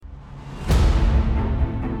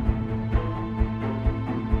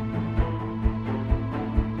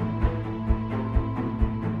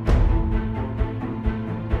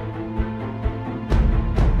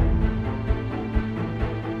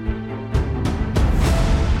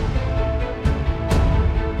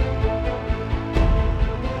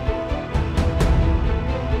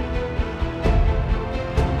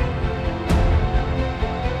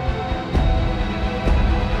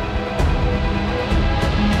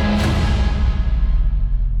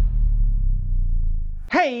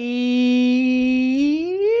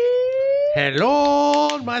Hey!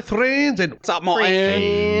 Hello, my friends, and What's up, my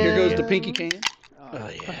Here goes the pinky can. Oh,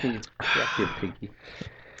 yeah. Pinky.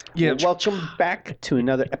 Yeah. Well, welcome back to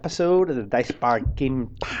another episode of the Dice Bar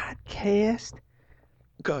Gaming Podcast.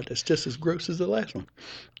 God, that's just as gross as the last one.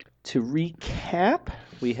 To recap,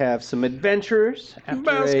 we have some adventurers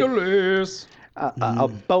after a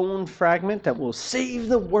bone fragment that will save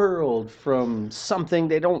the world from something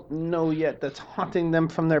they don't know yet that's haunting them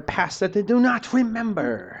from their past that they do not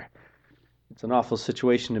remember. It's an awful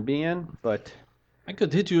situation to be in, but I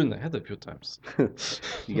could hit you in the head a few times.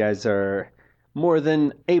 you guys are more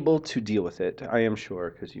than able to deal with it, I am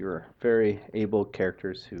sure, because you're very able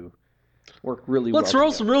characters who work really well. Let's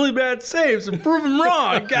roll some really bad saves and prove them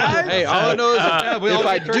wrong, guys. Hey, all I know is if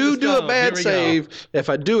I do a bad save, if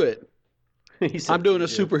I do it, I'm doing a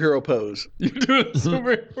superhero pose. You're doing a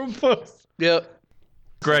superhero pose. Yep.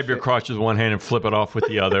 Grab your crotch with one hand and flip it off with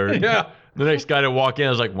the other. Yeah. The next guy to walk in,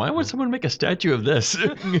 I was like, why would someone make a statue of this?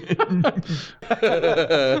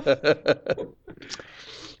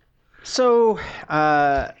 So,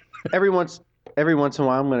 every once in a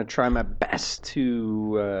while, I'm going to try my best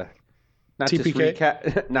to not just TPK?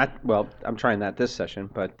 recap. I'm trying that this session,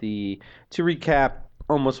 but to recap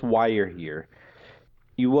almost why you're here.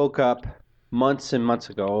 You woke up months and months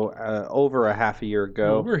ago, over a half a year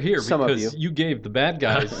ago. Well, we're here because you gave the bad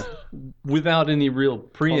guys, without any real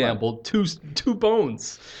preamble, two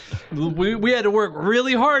bones. We had to work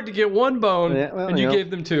really hard to get one bone, and you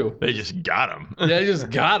gave them two. They just got him. They just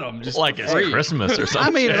got them. Just like it's free. Christmas or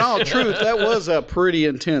something. I mean, in all truth, that was a pretty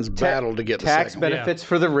intense battle to get the tax second one. benefits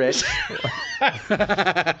for the rich.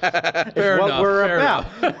 Fair what enough, we're fair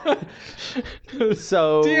about.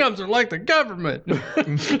 So DMs are like the government.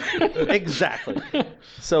 Exactly.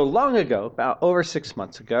 So long ago, about over 6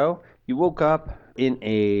 months ago, you woke up in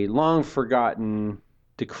a long-forgotten,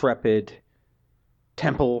 decrepit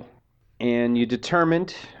temple, and you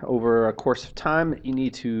determined over a course of time that you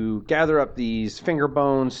need to gather up these finger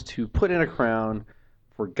bones to put in a crown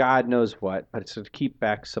for God knows what, but it's to keep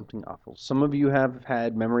back something awful. Some of you have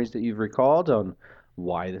had memories that you've recalled on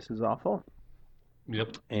why this is awful.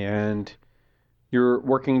 Yep. And you're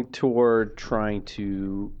working toward trying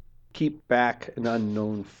to keep back an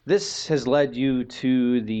unknown. This has led you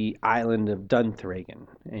to the island of Dunthragan,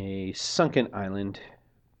 a sunken island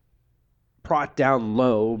brought down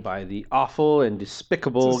low by the awful and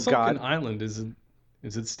despicable It's a sunken god. island. Is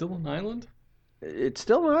it still an island? It's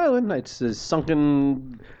still an island. It's a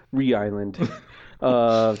sunken re-island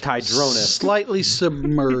of Tidronus. Slightly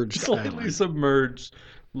submerged. Slightly island. submerged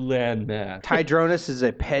landmass. Tidronus is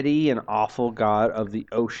a petty and awful god of the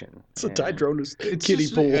ocean. It's a Tidronus It's kiddie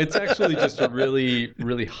just- pool. It's actually just a really,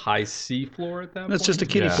 really high sea floor at that point. That's just a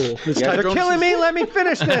kiddie Yeah. pool. It's You guys are Tidronus- killing me. Let me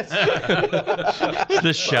finish this.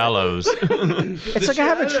 The shallows. It's like I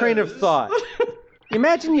have a train of thought.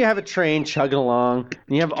 Imagine you have a train chugging along,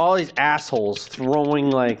 and you have all these assholes throwing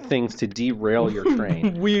like things to derail your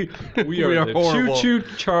train. We are the horrible. choo-choo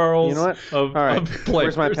Charles You know what? of All right, of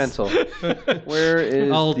where's my players. pencil? Where is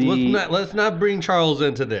the? Let's not bring Charles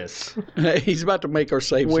into this. He's about to make our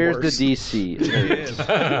saves Where's worse. the DC?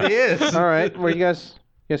 He is. All right, where you guys?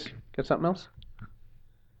 Yes, got something else?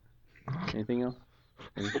 Anything else?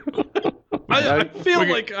 I feel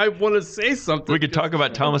like I want to say something. We could talk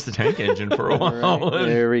about Thomas the Tank Engine for a All while. right,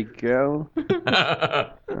 there we go.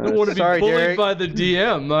 I don't want to be sorry, bullied Derek. by the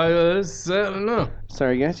DM. I don't know.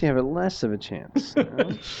 Sorry, guys, you have less of a chance.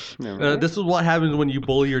 No? No, This is what happens when you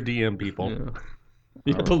bully your DM people.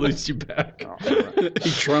 He bullies you back. He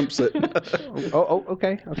trumps it.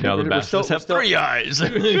 Okay. Now the We're still- bastards have we're 3 eyes.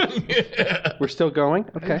 We're still going?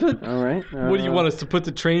 Okay. All right. What do you want us to put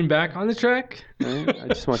the train back on the track? All right, I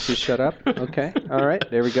just want you to shut up. Okay. All right.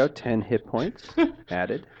 There we go. 10 hit points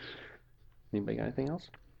added. Anybody got anything else?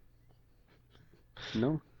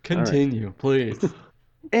 No? Continue, please.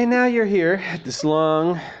 And now you're here at this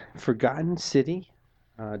long forgotten city,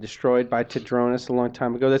 destroyed by Tidronus a long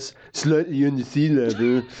time ago. That's slightly under sea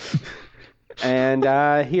level. And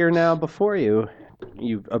here now before you,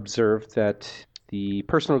 you've observed that the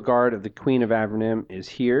personal guard of the Queen of Avernum is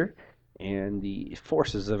here, and the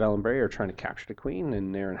forces of Ellenbray are trying to capture the Queen,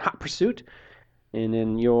 and they're in hot pursuit. And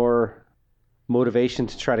in your motivation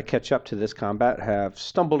to try to catch up to this combat, have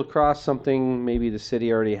stumbled across something maybe the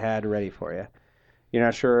city already had ready for you. You're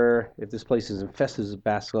not sure if this place is infested with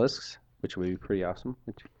basilisks, which would be pretty awesome.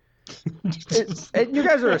 And you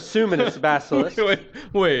guys are assuming it's basilisks.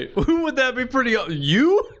 Wait. Who would that be? Pretty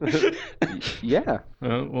you? Yeah.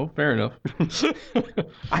 Well, fair enough.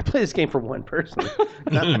 I play this game for one person,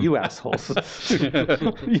 not you assholes.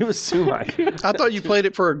 You assume I. I thought you played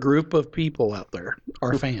it for a group of people out there.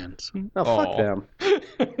 Our fans. Oh, fuck them.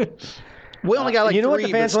 We only got like you know three, what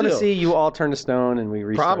the fans but want to still. see? You all turn to stone and we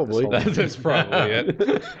restart Probably. this whole That's probably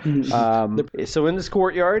it. So in this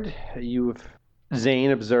courtyard, Zane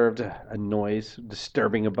observed a noise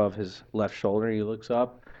disturbing above his left shoulder. He looks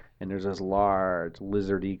up, and there's this large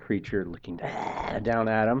lizardy creature looking down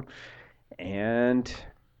at him. And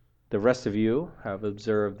the rest of you have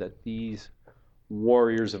observed that these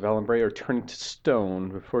warriors of Ellenbray are turning to stone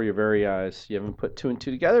before your very eyes. You haven't put two and two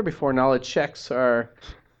together before. Knowledge checks are...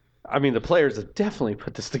 I mean, the players have definitely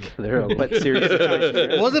put this together. What serious situation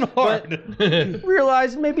it It wasn't hard.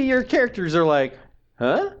 realize maybe your characters are like,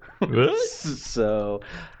 huh? What? So,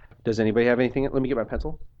 does anybody have anything? Let me get my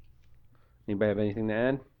pencil. Anybody have anything to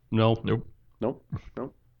add? No. Nope. Nope.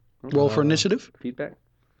 Roll for initiative. Feedback?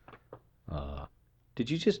 Did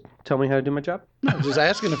you just tell me how to do my job? No, just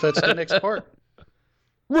asking if that's the next part.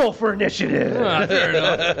 Roll for initiative! Fair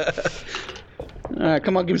enough. All right,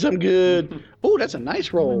 come on, give me something good. Oh, that's a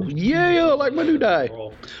nice roll. Yeah, I like my new die.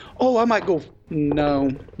 Oh, I might go.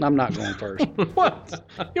 No, I'm not going first. What?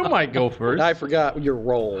 You might go first. I forgot your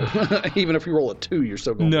roll. Even if you roll a 2, you're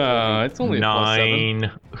still going. No, it's only a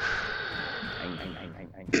 +7.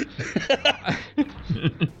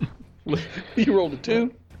 9. You rolled a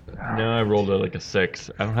 2? No, I rolled like a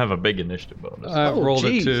 6. I don't have a big initiative bonus. I rolled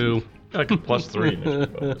geez. a 2. Like a +3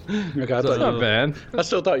 initiative bonus. Okay, I That's thought not you. bad. I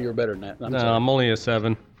still thought you were better than that. I'm No, sorry. I'm only a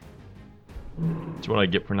 7. That's what I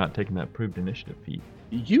get for not taking that approved initiative feat.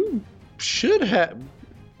 You should have.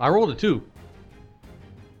 I rolled a 2.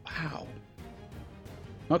 Wow.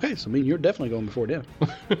 Okay, so I mean you're definitely going before them.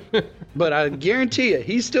 But I guarantee you,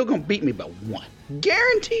 he's still going to beat me by 1.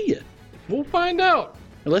 Guarantee you. We'll find out.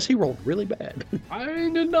 Unless he rolled really bad. I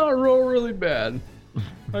did not roll really bad.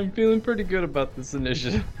 I'm feeling pretty good about this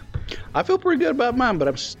initiative. I feel pretty good about mine, but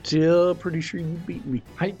I'm still pretty sure you beat me.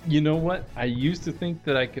 You know what? I used to think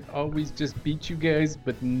that I could always just beat you guys,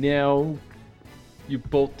 but now you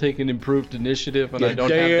both take an improved initiative, and I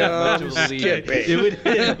don't have that much of a lead. We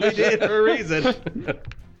did for a reason.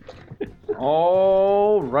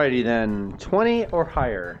 Alrighty then. 20 or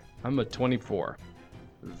higher? I'm a 24.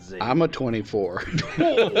 Zane. I'm a 24.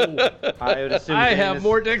 I would assume I Zane have is-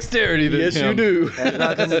 more dexterity than Yes, you him. do. It has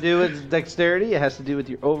nothing to do with dexterity. It has to do with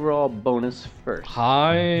your overall bonus first.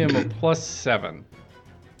 I am a +7.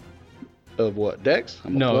 Of what? Dex?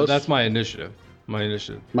 I'm a No, plus- that's my initiative. My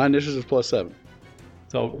initiative. My initiative is +7.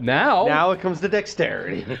 So now, Now it comes to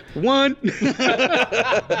dexterity. 1.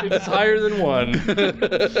 it's higher than 1.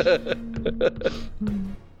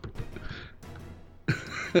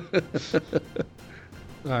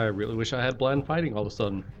 I really wish I had blind fighting all of a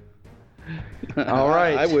sudden. All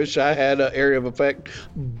right. I wish I had an area of effect.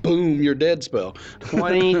 Boom, you're dead spell.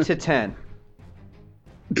 20 to 10.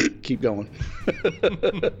 Keep going.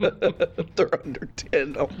 They're under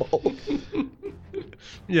 10 on both.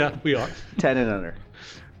 Yeah, we are. 10 and under.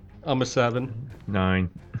 I'm a 7. 9.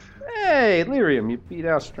 Hey, Lyrium, you beat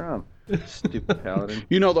out strong. Stupid paladin.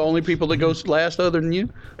 You know the only people that go last other than you?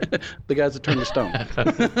 The guys that turn to stone.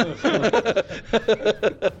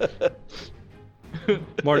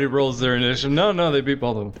 Marty rolls their initiative. No, they beat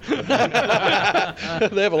both of them.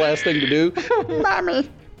 They have a last thing to do. Mommy.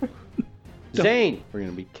 Zane, we're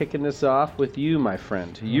going to be kicking this off with you, my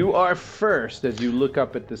friend. You are first as you look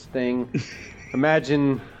up at this thing.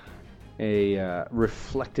 Imagine a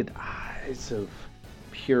reflected eyes of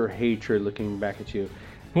pure hatred looking back at you.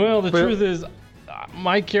 Well, the truth is,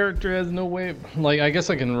 my character has no way. I guess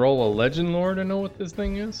I can roll a legend lore to know what this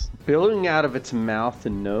thing is. Billowing out of its mouth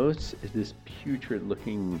and nose is this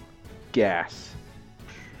putrid-looking gas.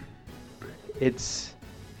 It's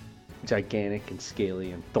gigantic and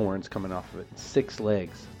scaly and thorns coming off of it. 6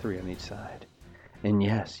 legs, 3 on each side. And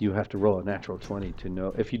yes, you have to roll a natural 20 to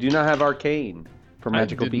know. If you do not have arcane for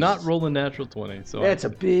magical I did beasts. not roll a natural 20, so It's a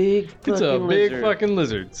big fucking it's a big lizard. fucking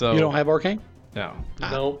lizard. So You don't have arcane? no.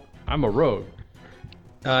 Nope. I'm a rogue.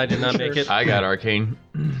 I did not make it. I got arcane.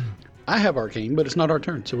 I have arcane, but it's not our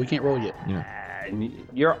turn, so we can't roll yet. And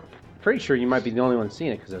you're pretty sure you might be the only one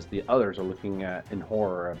seeing it because as the others are looking at in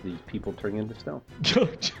horror of these people turning into stone.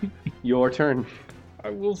 Your turn. I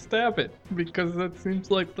will stab it because that seems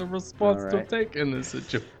like the response Alright. to take in this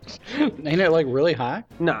situation. Ain't it like really high?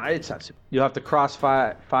 No, it's not super. You'll have to cross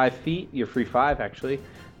 5 feet. You're free 5 actually.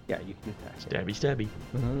 Yeah, you can attack it. Stabby.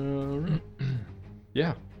 Alright.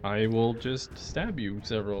 Yeah, I will just stab you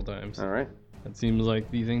several times. All right. That seems like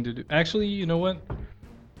the thing to do. Actually, you know what?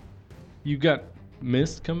 You got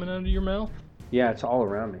mist coming out of your mouth? Yeah, it's all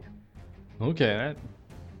around me. Okay,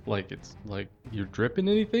 it's like you're dripping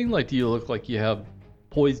anything? Like, do you look like you have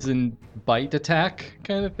poison bite attack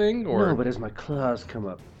kind of thing? Or No, but as my claws come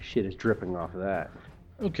up, shit is dripping off of that.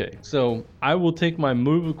 Okay, so I will take my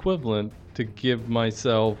move equivalent to give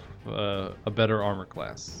myself a better armor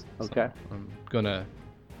class. Okay. So I'm gonna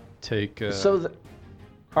take.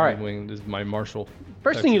 All right. Wing is my martial.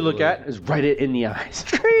 First thing you look at is right it in the eyes.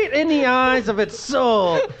 Right in the eyes of its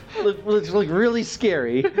soul. Looks really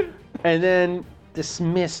scary. And then this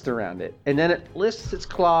mist around it. And then it lifts its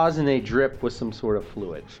claws and they drip with some sort of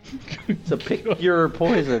fluid. So pick your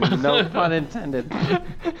poison. No pun intended.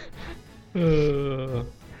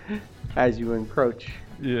 As you encroach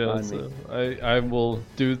on me. I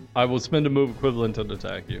will spend a move equivalent to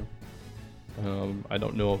attack you. I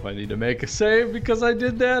don't know if I need to make a save because I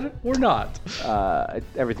did that or not.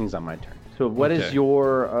 Everything's on my turn. So what is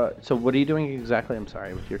your? So what are you doing exactly? I'm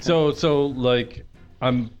sorry with your turn. So like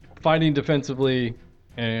I'm fighting defensively,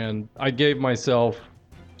 and I gave myself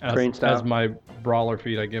Crane style? as my brawler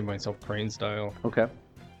feat. I gave myself crane style. Okay.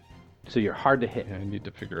 So you're hard to hit. And I need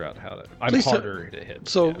to figure out how to. I'm Please harder to hit.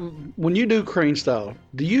 So yeah. when you do crane style,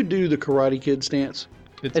 do you do the Karate Kid stance?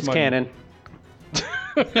 It's canon.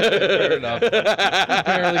 Fair enough.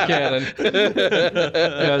 Apparently canon.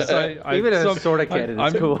 Yes, Even if it's sort of canon,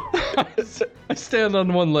 it's cool. I stand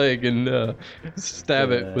on one leg and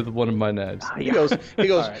stab it with one of my knives. He goes, All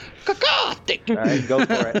right. "Caw-caw-tick." All right, go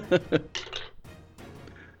for it.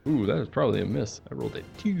 Ooh, that was probably a miss. I rolled a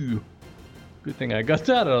 2. Good thing I got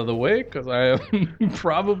that out of the way, because I am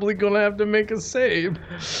probably going to have to make a save.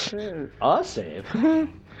 A save?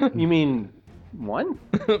 You mean one?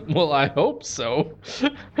 Well, I hope so.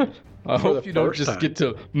 I hope you don't first just time. get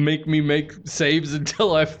to make me make saves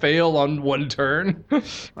until I fail on one turn.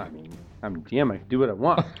 I mean, I'm DM. I can do what I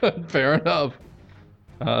want. Fair enough.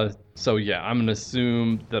 So yeah, I'm going to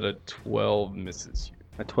assume that a 12 misses you.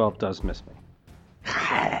 A 12 does miss me.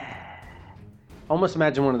 Almost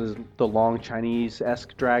imagine one of the long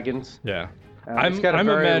Chinese-esque dragons. Yeah. It's got a I'm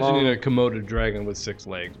very imagining long- a Komodo dragon with 6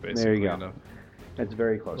 legs, basically. There you go. know. That's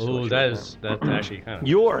very close. to Oh, what that's you're actually kind of.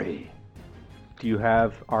 Yori, do you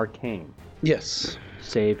have arcane? Yes.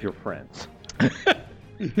 Save your friends.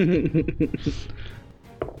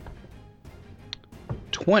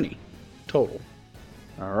 20 total.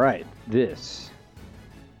 All right. This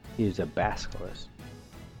is a basilisk,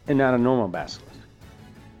 and not a normal basilisk.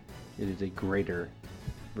 It is a greater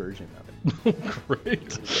version of it.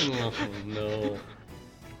 Great. Oh, no.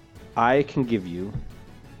 I can give you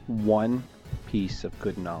one piece of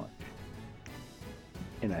good knowledge.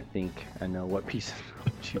 And I think I know what piece of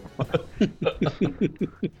knowledge you want.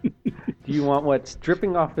 Do you want what's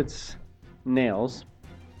dripping off its nails?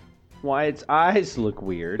 Why its eyes look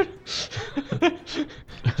weird? Which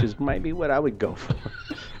is might be what I would go for.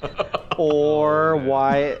 Or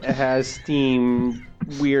why it has steam,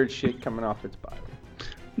 weird shit coming off its body.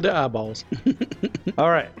 The eyeballs. All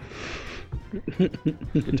right.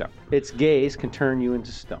 Good job. Its gaze can turn you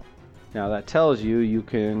into stone. Now that tells you you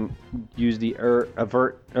can use the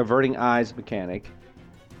averting eyes mechanic,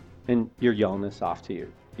 and you're yelling this off to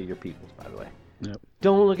your peoples, by the way. Yep.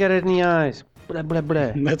 Don't look at it in the eyes. Blah blah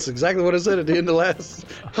blah. That's exactly what I said at the end of last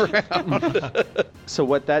round. So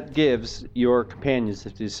what that gives your companions,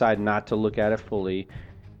 if they decide not to look at it fully,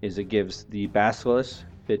 is it gives the basilisk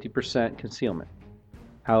 50% concealment.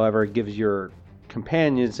 However, it gives your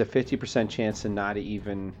companions a 50% chance to not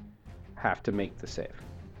even have to make the save.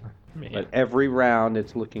 Man. But every round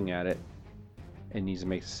it's looking at it, it needs to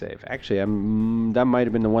make a save. Actually, that might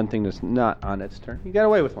have been the one thing that's not on its turn. You got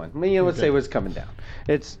away with one. I mean, let's say it was coming down.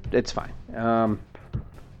 It's fine.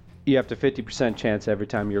 You have to 50% chance every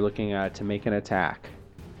time you're looking at it to make an attack.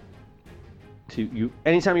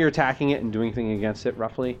 Anytime you're attacking it and doing anything against it,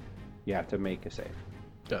 roughly, you have to make a save.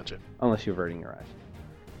 Gotcha. Unless you're averting your eyes.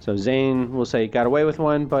 So Zane will say got away with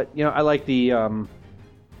one, but I like the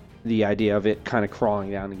idea of it kind of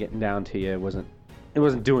crawling down and getting down to you. It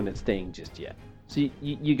wasn't doing its thing just yet. So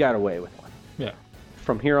you got away with one. Yeah.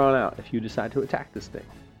 From here on out, if you decide to attack this thing,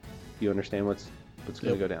 you understand what's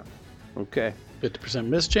going to go down. Okay. 50%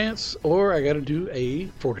 miss chance, or I got to do a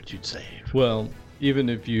fortitude save. Well, even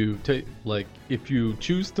if you if you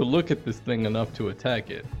choose to look at this thing enough to attack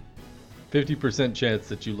it, 50% chance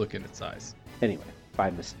that you look in its eyes. Anyway, by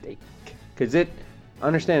mistake, because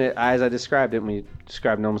understand it as I described it. When we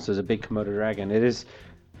described it almost as a big Komodo dragon, it's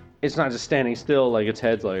not just standing still like its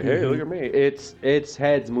head's like, hey, look at me. Its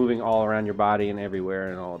head's moving all around your body and everywhere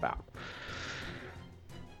and all about.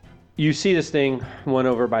 You see this thing won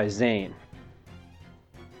over by Zane.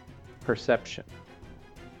 Perception.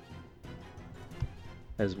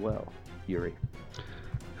 As well, Yuri.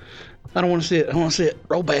 I don't want to see it. I don't want to see it.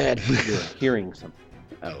 Roll bad. You're hearing something.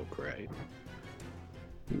 Oh, great.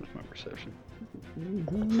 What's my perception?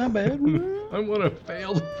 Not bad. I want to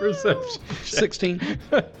fail the perception check. 16.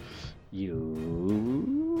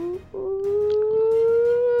 You.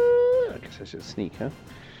 I guess I should sneak, huh?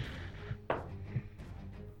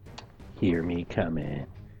 Hear me coming.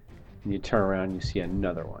 And you turn around, you see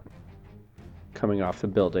another one coming off the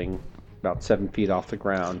building, about 7 feet off the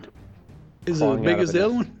ground. Is it as Falling big out of as it. the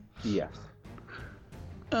other one? Yes.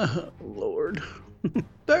 Lord.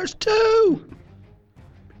 There's 2!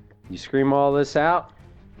 You scream all this out,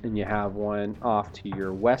 and you have one off to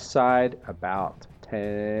your west side, about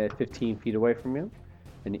 15 feet away from you,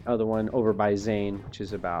 and the other one over by Zane, which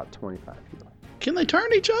is about 25 feet away. Can they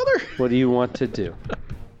turn each other? What do you want to do?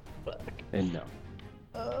 And no.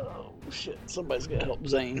 Oh, shit. Somebody's got to help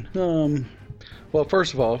Zane. Well,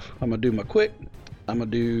 first of all, I'm going to do my quick. I'm going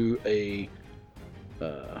to do a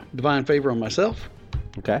divine favor on myself.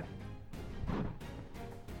 Okay.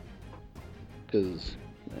 And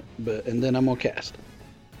then I'm going to cast.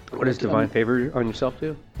 What does divine favor on yourself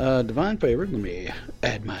do? Divine favor. Let me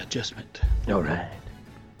add my adjustment. All right.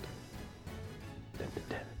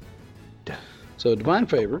 So, divine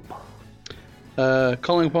favor.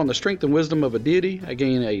 Calling upon the strength and wisdom of a deity, I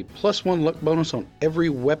gain a +1 luck bonus on every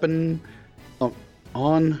weapon,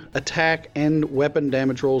 on attack and weapon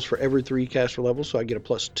damage rolls for every 3 caster levels, so I get a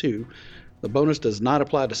 +2. The bonus does not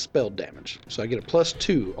apply to spell damage, so I get a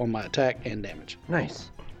 +2 on my attack and damage. Nice.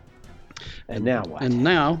 And now what? And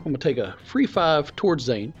now I'm going to take a free 5 towards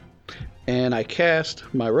Zane, and I cast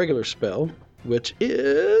my regular spell, which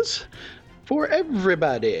is for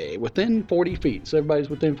everybody within 40 feet. So everybody's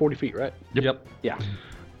within 40 feet, right? Yep. Yeah.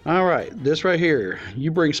 All right, this right here. You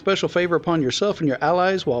bring special favor upon yourself and your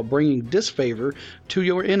allies while bringing disfavor to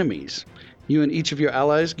your enemies. You and each of your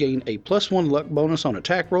allies gain a +1 luck bonus on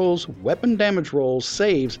attack rolls, weapon damage rolls,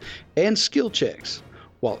 saves, and skill checks,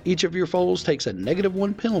 while each of your foes takes a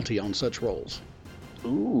 -1 penalty on such rolls.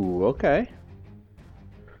 Ooh, okay.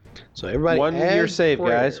 So everybody One add year save,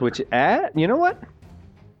 prayer. guys, which, you know what?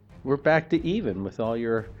 We're back to even with all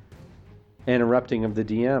your interrupting of the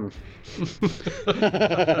DM.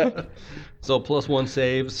 So +1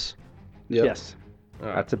 saves. Yep. Yes.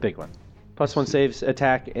 That's a big one. +1 saves,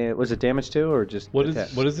 attack, and was it damage too, or just What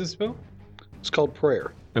attack? is this spell? It's called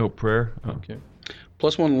prayer. Oh, prayer. Oh. Okay.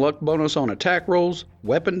 +1 luck bonus on attack rolls,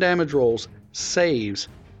 weapon damage rolls, saves,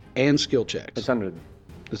 and skill checks. It's under.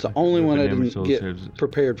 It's the only one I Weapon damage didn't rolls, get saves,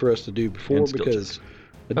 prepared for us to do before and skill because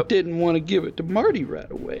I didn't want to give it to Marty right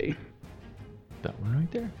away. That one right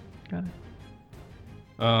there. Got it.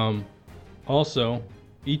 Also,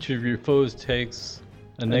 each of your foes takes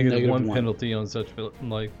a -1 -1. penalty on such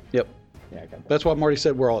like. Yep. Yeah, I got that. That's why Marty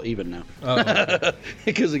said we're all even now. Oh,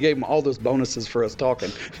 Because he gave him all those bonuses for us talking.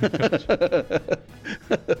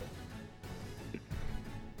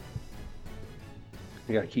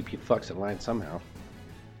 We gotta keep you fucks in line somehow.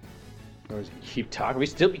 Otherwise, you keep talking. We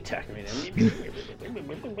still be talking.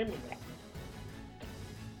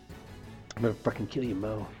 I'm gonna fucking kill you,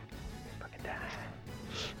 Mo. Fucking die.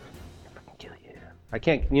 Fucking kill you. I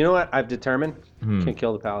can't. You know what? I've determined. Can't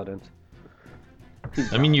kill the paladins.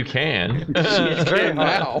 I mean, you can. It's very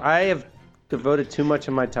now. hard. I have devoted too much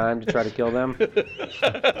of my time to try to kill them.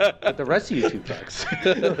 But the rest of you two fucks.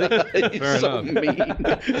 He's Fair so enough. mean.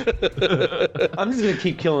 I'm just gonna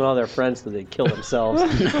keep killing all their friends till they kill themselves.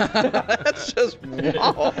 That's just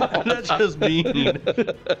wrong. That's just mean.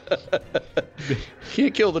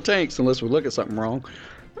 Can't kill the tanks unless we look at something wrong.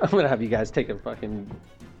 I'm gonna have you guys take a fucking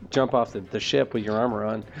jump off the ship with your armor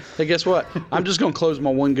on. Hey, guess what? I'm just going to close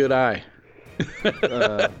my one good eye.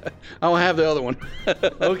 I don't have the other one.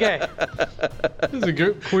 Okay. this is a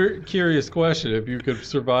good, curious question. If you could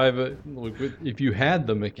survive it, if you had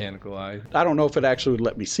the mechanical eye, I don't know if it actually would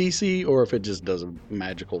let me CC or if it just does a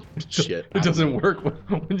magical shit. it doesn't work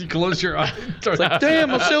when you close your eye. It's like,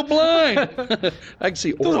 damn, I'm still blind. I can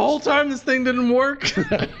see the whole time this thing didn't work.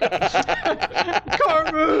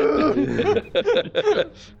 Carmen.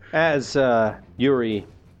 As Yuri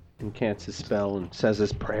incants his spell and says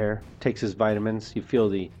his prayer, takes his vitamins, you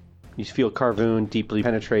feel Carvoon deeply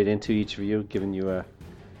penetrate into each of you, giving you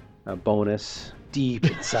a bonus deep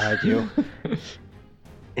inside you.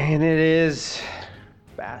 And it is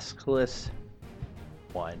Basculus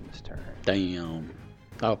 1's turn. Damn.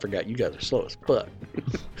 Oh, I forgot. You guys are slow as fuck.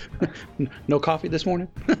 No coffee this morning?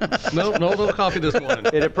 No coffee this morning.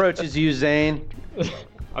 It approaches you, Zane.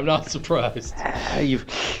 I'm not surprised. You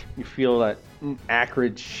feel that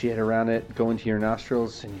acrid shit around it go into your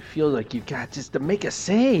nostrils, and you feel like you've got just to make a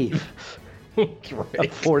save.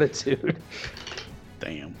 Of fortitude.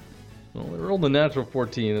 Damn. Well, we rolled a natural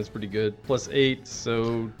 14. That's pretty good. +8,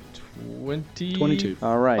 so 20. 22.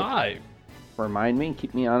 All right. remind me,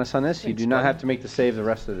 keep me honest on this. You do not have to make the save the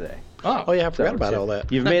rest of the day. Oh yeah, I forgot about all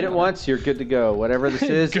that. You've made it once, you're good to go. Whatever this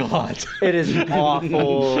is, God. it is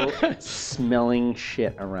awful smelling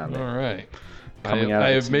shit around it. All right. Coming out I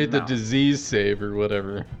of have its made the mouth. disease save or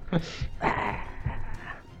whatever.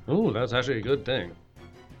 Ooh, that's actually a good thing.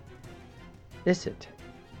 Is it?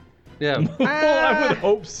 Yeah. Well, I would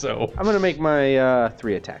hope so. I'm going to make my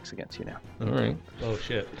 3 attacks against you now. All right. Oh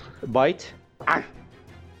shit. Bite.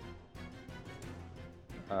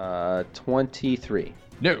 23.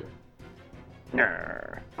 No.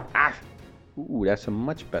 Ooh, that's a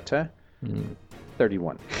much better.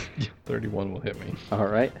 31. 31 will hit me. All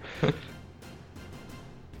right.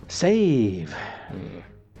 Save.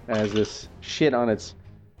 As this shit on its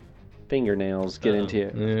fingernails get into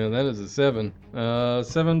you. Yeah, that is a 7.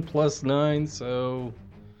 7 plus 9, so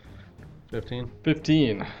 15.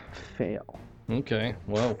 15. Fail. Okay.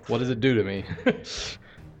 Well, what does it do to me?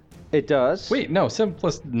 It does. Wait, no. 7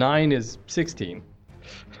 plus 9 is 16.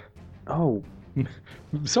 Oh,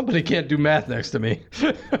 Somebody can't do math next to me.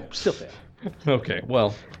 still fail. Okay.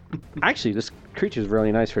 Well. Actually, this creature is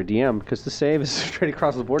really nice for DM because the save is straight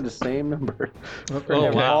across the board the same number. Oh,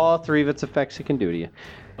 And wow. all 3 of its effects it can do to you.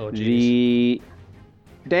 Oh jeez. The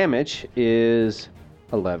damage is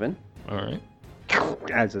 11 All right.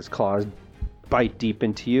 as its claws bite deep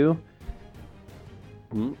into you.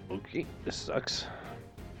 Okay, this sucks.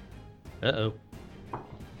 Uh-oh.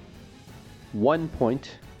 1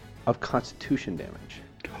 point of constitution damage.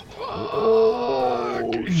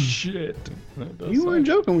 Oh, shit. That does You weren't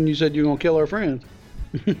suck. joking when you said you were gonna kill our friends.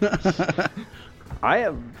 I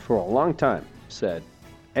have, for a long time, said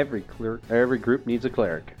every group needs a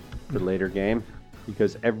cleric for later game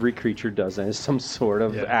because every creature does some sort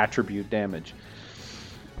of attribute damage.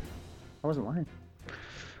 I wasn't lying.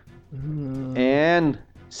 And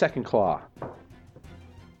second claw,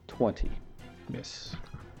 20. Miss.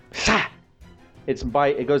 Its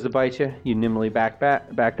bite. It goes to bite you. You nimbly back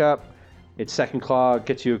up. Its second claw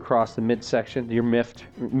gets you across the midsection, your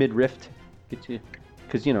mid-rift. Gets you,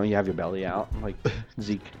 because you have your belly out like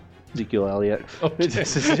Ezekiel Elliott. Oh,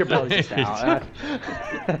 This is your belly just out.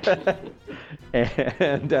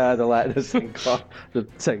 And the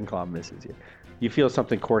second claw misses you. You feel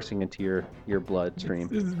something coursing into your bloodstream.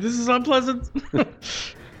 This is unpleasant.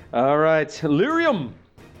 All right, Lyrium,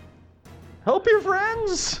 help your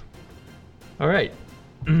friends. All right.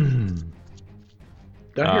 Did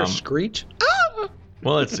I hear a Um, screech?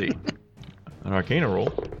 Well, let's see. An Arcana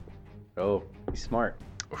roll. Oh, he's smart.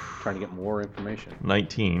 Trying to get more information.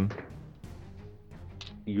 19.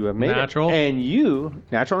 You have made Natural? it. And you,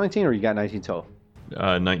 natural 19 or you got 19 total?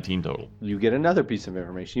 19 total. You get another piece of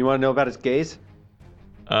information. You want to know about his gaze?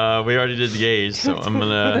 We already did the gaze, so I'm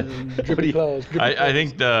gonna. Drippy claws. I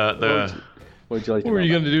think the What would you like to What were know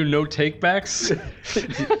you about? going to do? No takebacks?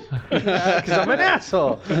 Because I'm an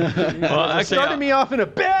asshole. well, actually, Started me off in a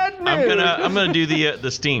bad mood. I'm gonna do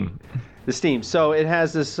the steam. The steam. So it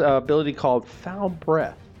has this ability called foul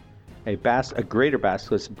breath. A greater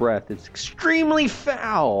basilisk breath. It's extremely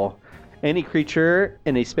foul. Any creature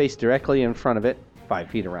in a space directly in front of it, 5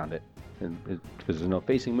 feet around it, because there's no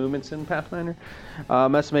facing movements in Pathfinder,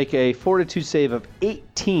 must make a Fortitude save of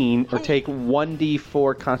 18 or take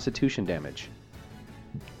 1d4 Constitution damage.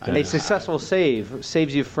 A successful save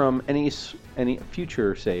saves you from any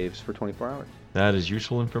future saves for 24 hours. That is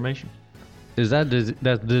useful information. Is that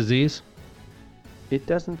that's disease? It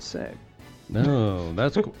doesn't say. No,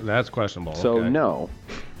 that's questionable. So okay. no,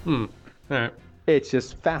 All right. it's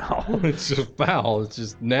just foul. It's just foul. It's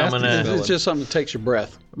just nasty. gonna- smelling. It's just something that takes your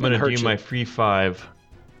breath. I'm gonna Hurts do you. my free 5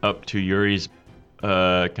 up to Yuri's.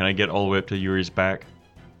 Can I get all the way up to Yuri's back?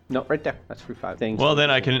 No, right there. That's free 5 things. Well, then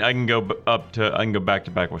I can go back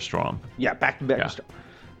to back with Strom. yeah, back to back. Yeah.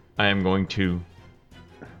 I am going to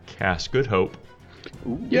cast Good Hope.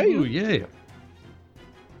 Yeah, Ooh, yeah.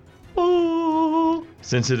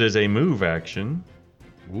 Since it is a move action,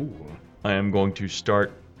 Ooh. I am going to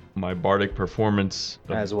start my bardic performance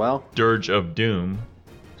of As well. Dirge of Doom.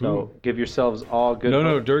 So give yourselves all good. No,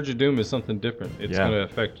 hope. Dirge of Doom is something different. It's Yeah. going to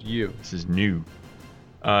affect you. This is new.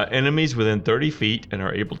 Enemies within 30 feet and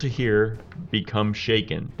are able to hear become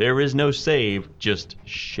shaken. There is no save, just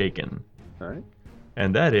shaken. All right.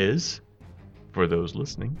 And that is, for those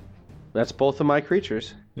listening, That's both of my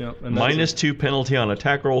creatures. Yeah, and that's -2 penalty on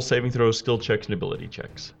attack rolls, saving throws, skill checks, and ability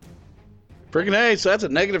checks. Freaking A, so that's a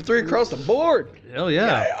 -3 across the board. Hell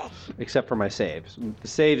yeah. Except for my saves. The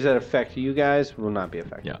saves that affect you guys will not be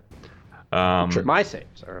affected. Yeah. My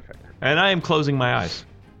saves are affected. And I am closing my eyes.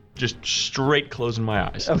 Just straight closing my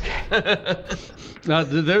eyes. Okay. Now,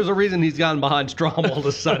 there's a reason he's gotten behind Strom all of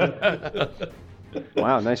a sudden.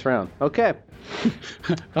 Wow, nice round. Okay.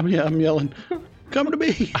 I'm yelling, come to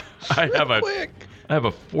me. I have a Quick. I have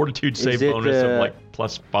a fortitude save it, bonus of like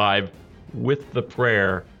 +5 with the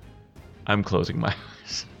prayer. I'm closing my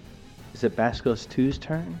eyes. Is it Basilisk 2's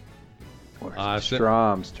turn? Or is it shit.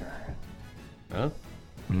 Strom's turn? Huh?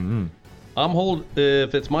 Mm-hmm.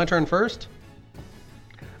 If it's my turn first,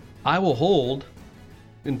 I will hold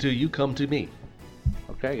until you come to me.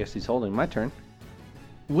 Okay, I guess he's holding my turn.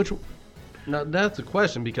 Now that's a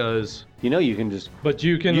question because You know you can just... But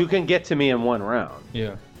you can get to me in one round.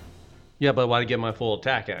 yeah. yeah, but why get my full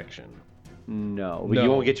attack action? No, but you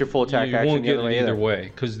won't get your full attack you action won't the get other it way either either.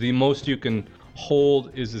 way because the most you can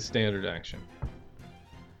hold is the standard action.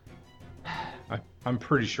 I'm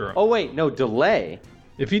pretty sure. Oh, wait, no, delay.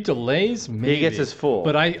 If he delays, maybe He gets his full.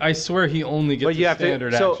 But I swear he only gets But you the have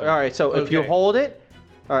standard to... So, action. all right, so if you Okay. hold it...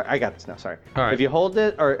 All right, I got this now, sorry. All right. If you hold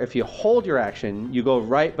it, or if you hold your action, you go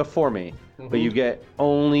right before me, but you get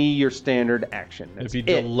only your standard action. That's If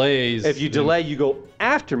he it. delays, If you then- delay, you go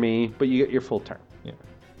after me, but you get your full turn.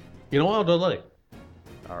 You know what? I'll delay.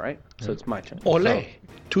 All right, so it's my turn. Ole.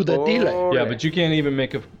 To the delay. Yeah, but you can't even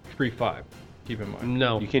make a free 5. Keep in mind.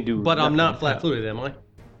 No. You can do But I'm nothing. not flat-footed, am I?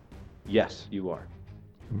 Yes, you are.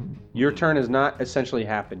 Your turn has not essentially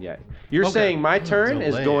happened yet. You're Okay. saying my turn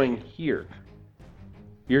is Delay. going here.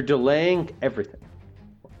 You're delaying everything.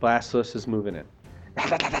 Basilisk is moving in.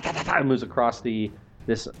 It moves across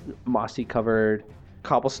this mossy covered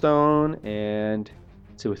cobblestone and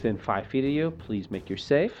it's within 5 feet of you. Please make your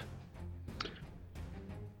save.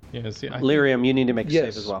 Yeah, see, I Lyrium, you need to make a Yes.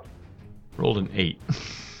 save as well. Rolled an 8.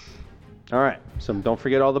 All right. So don't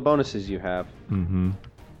forget all the bonuses you have. Mm-hmm.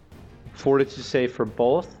 Fortitude save for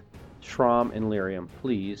both Shrom and Lyrium,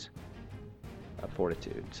 please.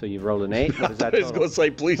 Fortitude. So you rolled an 8. What is that I was going total? to say,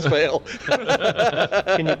 please fail.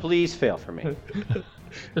 Can you please fail for me?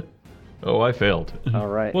 Oh, I failed. All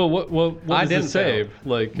right. Well, what I is the didn't save?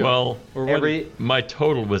 Like, Well, or what? my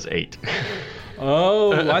total was 8.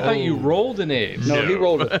 Oh, I thought you rolled an 8. No, he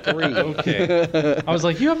rolled a 3. Okay. I was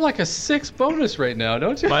like, you have like a 6 bonus right now,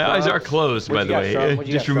 don't you? My eyes are closed, by What'd the you got, Sean? way. What'd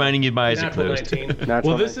you Just got, Sean? reminding you, my eyes are Natural closed. 19. That's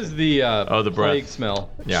Well, what this is the the breath. plague smell.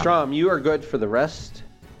 Yeah. Strom, you are good for the rest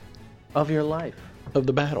of your life. Of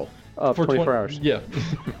the battle. Of 24 hours. Yeah.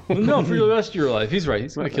 No, for the rest of your life. He's right.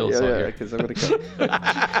 He's gonna kill us all yeah, here. because I'm gonna kill.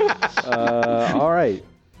 All right.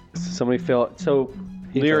 Somebody failed. So,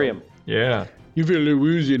 Lyrium, Yeah. You feel a little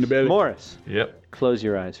woozy in the belly. Morris, Yep. close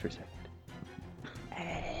your eyes for a second.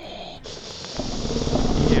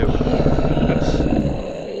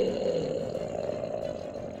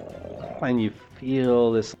 And you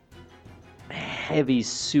feel this heavy,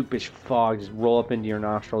 soupish fog just roll up into your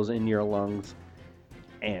nostrils, into your lungs,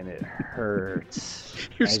 and it hurts.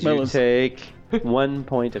 You're as smelling- You take 1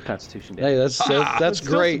 point of Constitution Hey, damage. that's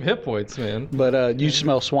Still great. Some hit points, man. But you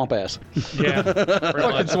smell swamp ass. Yeah.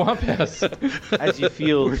 Fucking swamp ass. As you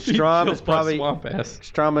feel, Strom is Killed by probably swamp ass.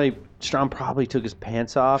 Strom probably took his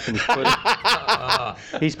pants off and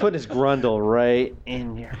he's putting his grundle right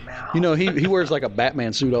in your mouth. You know, he wears like a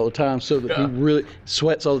Batman suit all the time so that he really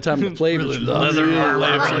sweats all the time. The flavors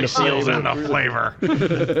Really seals in the flavor.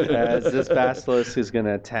 As this basilisk is going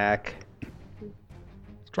to attack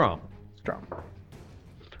Strong. Strom.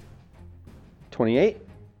 28.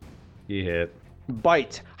 He hit.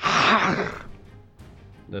 Bite.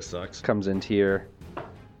 This sucks. Comes into your...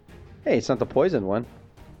 Hey, it's not the poison one.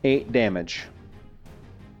 8 damage.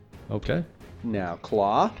 Okay. Now,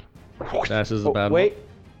 claw. That is a bad Wait.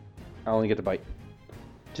 I only get to bite.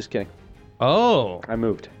 Just kidding. one. Oh. I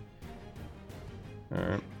moved. All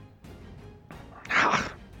right.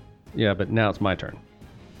 Yeah, but now it's my turn.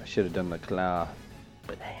 I should have done the claw.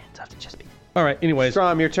 But the hands have to just be... All right. Anyways.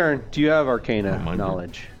 Strom, your turn. Do you have Arcana mine.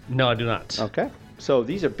 knowledge? No, I do not. Okay. So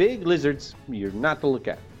these are big lizards you're not to look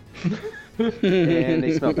at. And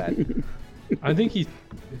they smell bad. I think he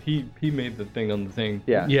made the thing on the thing.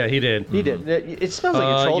 Yeah. Yeah, he did. He did. It smells like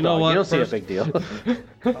a troll you know dog. what? You don't see a First- big deal.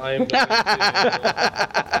 I am going to...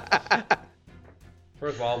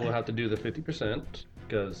 First of all, we'll have to do the 50%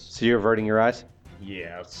 because So you're averting your eyes?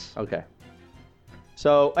 yes. Okay.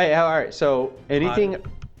 So, hey, all right. So anything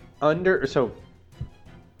under, so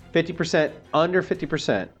 50%, under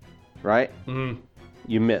 50%, right? Mm.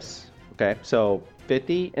 You miss. Okay. So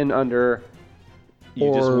 50 and under,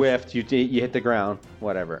 you just Or- whiffed. You hit the ground.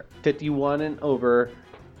 Whatever. 51 and over,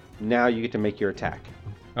 now you get to make your attack.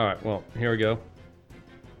 All right. Well, here we go.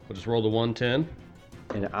 We'll just roll the 110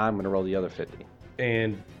 And I'm going to roll the other 50.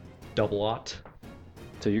 and double lot.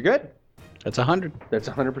 So you're good. That's 100. That's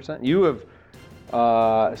 100%. You have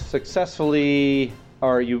successfully,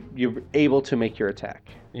 or you're able to make your attack.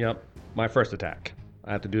 Yep. My first attack.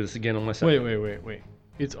 I have to do this again on my second. Wait.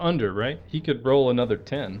 It's under, right? He could roll another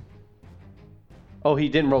 10. Oh, he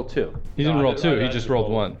didn't roll 2. He didn't roll 2. He just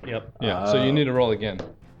rolled 1. Yep. Yeah. So you need to roll again.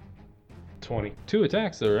 20. 2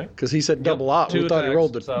 attacks, though, right? Because he said double op. We thought he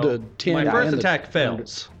rolled the 10. My first and the- attack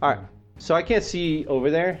fails. All right. So I can't see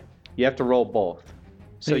over there. You have to roll both.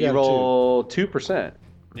 So You you got roll 2%.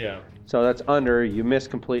 Yeah. So that's under. You miss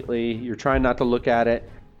completely. You're trying not to look at it,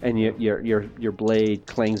 and your blade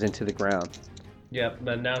clings into the ground. Yep.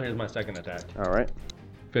 Then now here's my second attack. All right.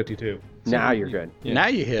 52. Now you're good. Yeah. Now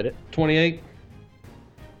you hit it. 28.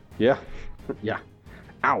 Yeah. Yeah.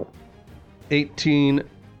 Ow. 18.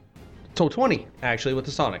 So 20, actually, with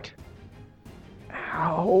the Sonic.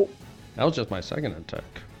 Ow. That was just my second attack.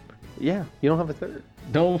 Yeah. You don't have a third.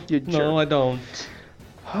 No, You jerk. no, I don't.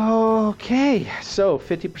 Okay. So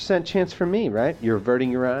 50% chance for me, right? You're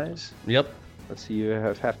averting your eyes. Yep. Let's see. You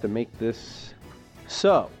have to make this.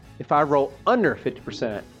 So if I roll under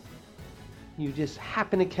 50%, you just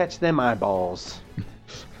happen to catch them eyeballs.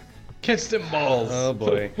 Catch them balls. Oh,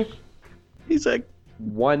 boy. He's like,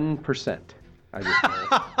 1%. I just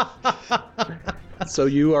rolled. so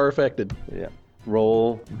you are affected. Yeah.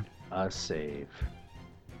 Roll a save.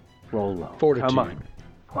 Roll low. Fortitude. Come on.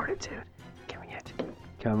 Fortitude. Give me it.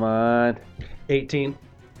 Come on. 18.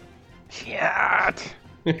 Shit.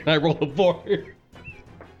 I rolled a 4.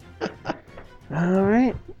 All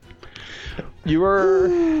right. You were.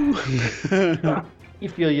 You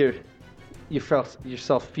feel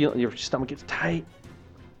yourself feel your stomach gets tight.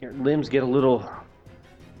 Your limbs get a little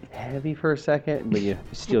heavy for a second, but you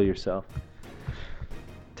steel yourself.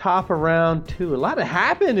 Top of round 2. A lot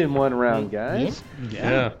happened in one round, guys.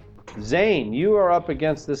 Yeah. Zane, you are up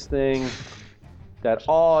against this thing that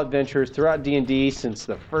all adventurers throughout D&D since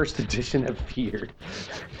the first edition have feared.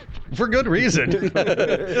 For good reason.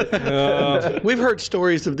 We've heard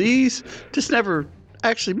stories of these, just never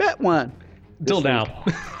actually met one. Till now.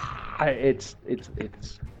 Its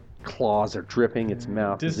claws are dripping. Its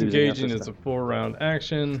mouth is oozing out Disengaging this is a stuff. 4-round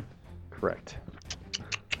action. Correct.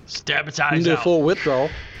 Stab its You can eyes do a out. full withdrawal.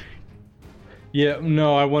 Yeah,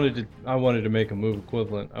 no, I wanted to make a move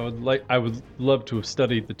equivalent. I would love to have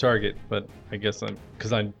studied the target, but I guess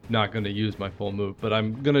because I'm not going to use my full move, but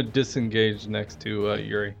I'm going to disengage next to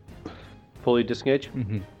Yuri. Fully disengage.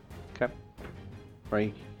 Mm-hmm. Okay.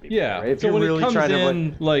 Right. Yeah. Right, if so you're when really it comes trying to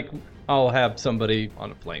in, like I'll have somebody on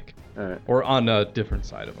a flank All right. or on a different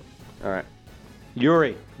side of them. All right.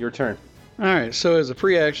 Yuri, your turn. All right, so as a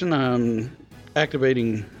free action, I'm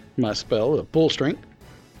activating my spell, Bull Strength.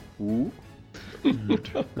 Ooh.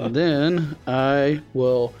 And then I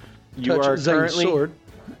will You touch are Zane's currently. sword.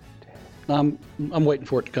 I'm waiting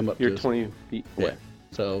for it to come up. You're to us. 20 feet away. Yeah.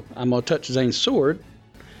 So I'm gonna touch Zane's sword,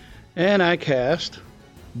 and I cast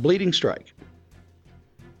Bleeding Strike.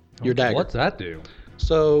 Your dagger. What's that do?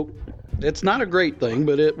 So it's not a great thing,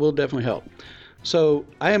 but it will definitely help. So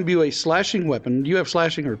I imbue a slashing weapon. Do you have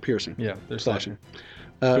slashing or piercing? Yeah, they're Slashing.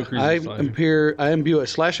 slashing. I slashing. imbue a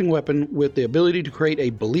slashing weapon with the ability to create a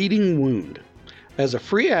bleeding wound. As a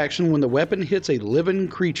free action, when the weapon hits a living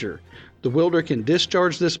creature, the wielder can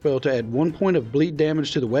discharge this spell to add 1 point of bleed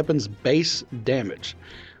damage to the weapon's base damage.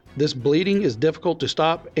 This bleeding is difficult to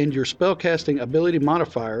stop, and your spellcasting ability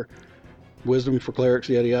modifier, wisdom for clerics,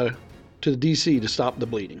 yada yada, to the DC to stop the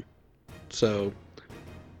bleeding. So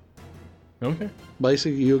Okay.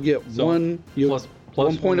 basically, you'll get So, one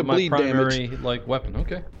 1 point of my bleed primary, damage. like weapon.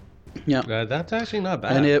 Okay. Yeah, That's actually not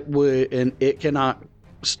bad. and it cannot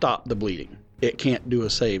stop the bleeding. It can't do a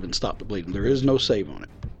save and stop the bleeding. There is no save on it.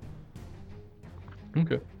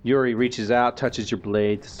 Okay. Yuri reaches out, touches your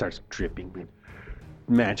blade, starts dripping with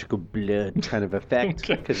magical blood kind of effect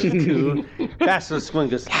because it's cool. Fastest one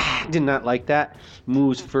goes, did not like that.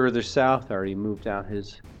 Moves further south, already moved out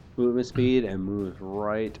his movement speed, and moves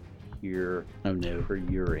right here Oh no. for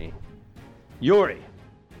Yuri. Yuri,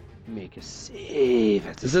 make a save.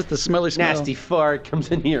 That's Is this the smelly smell? nasty fart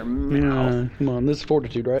comes in your mouth. Come on, this is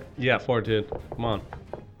fortitude, right? Yeah, Fortitude. Come on.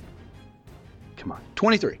 Come on.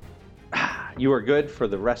 23. You are good for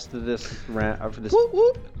the rest of this round. For this. Whoop,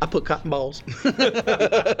 whoop. I put cotton balls. No,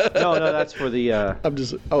 that's for the. I'm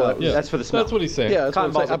just. Yeah. That's for the smell. That's what he's saying. Yeah, that's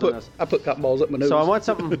Cotton what I'm balls saying. up the nose. I put cotton balls up my nose. So I want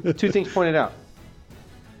something. 2 things pointed out.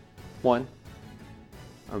 One.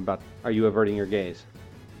 Are you averting your gaze?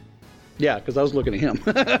 Yeah, because I was looking at him.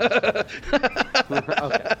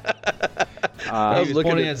 Okay. I was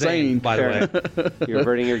looking pointing at at Zane, Zane. by the way. You're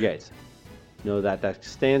averting your gaze. Know that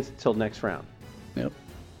stands until next round. Yep.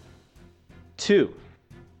 2.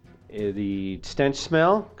 The stench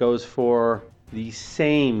smell goes for the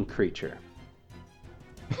same creature.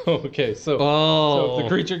 Okay. So Oh. if the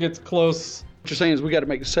creature gets close, What you're saying is we got to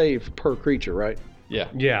make a save per creature, right? Yeah.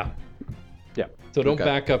 Yeah. Yeah. So don't Okay.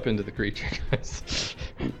 back up into the creature, guys.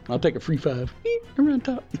 I'll take a free 5. Around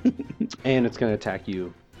top. And it's going to attack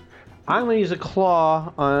you. I'm going to use a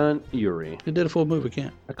claw on Yuri. It did a full move. I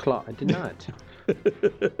can't. A claw. I did not.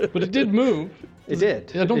 But it did move. It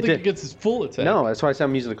did. I don't think did. it gets its full attack. No, that's why I said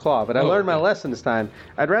I'm using the claw. But I Oh, learned my okay. lesson this time.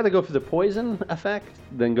 I'd rather go for the poison effect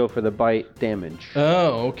than go for the bite damage.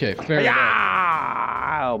 Oh, okay. Fair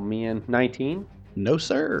enough. Oh, man. 19? No,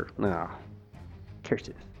 sir. No.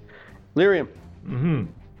 Curses. Lyrium, Mm-hmm.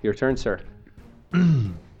 your turn, sir.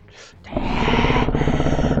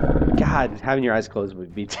 God, having your eyes closed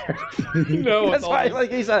would be terrible. No, That's it's why, all-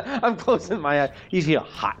 like he said, I'm closing my eyes. You feel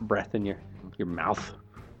hot breath in your mouth.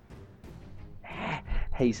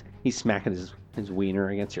 He's smacking his wiener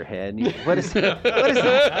against your head. What is that? What is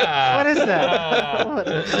that? What is that?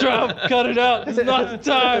 What? Stop! Cut it out! It's not the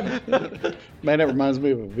time! Man, that reminds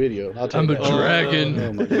me of a video. I'll tell I'm you a that. dragon.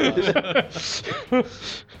 Oh my gosh.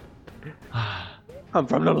 I'm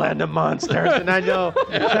from the land of monsters, and I know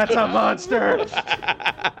that's a monster.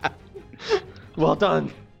 Well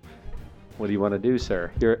done. What do you want to do, sir?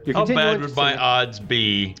 You're How continuing bad to would my sing. odds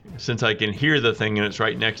be, since I can hear the thing and it's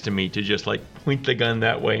right next to me, to just like point the gun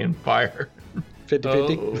that way and fire?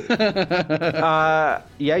 50-50.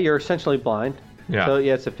 Yeah, you're essentially blind. Yeah. So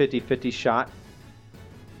yeah, it's a 50-50 shot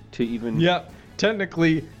to even. Yeah,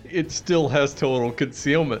 technically, it still has total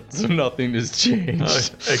concealment, so nothing has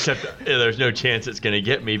changed. Except there's no chance it's going to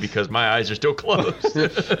get me because my eyes are still closed.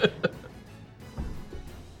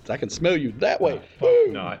 I can smell you that way.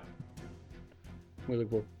 Not. What are you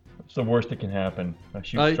looking It's the worst that can happen. I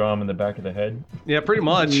shoot I- Strom in the back of the head. Yeah, pretty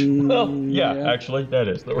much. for? Well, yeah, actually, that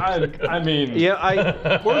is the worst. that could I mean, Yeah,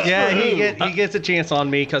 Yeah, he gets a chance on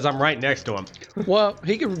me because I'm right next to him. Well,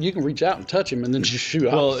 you can reach out and touch him and then just shoot.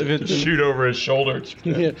 well, opposite. if it's shoot over his shoulder.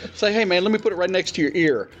 Yeah. Say, hey man, let me put it right next to your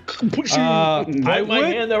ear. I Point my would-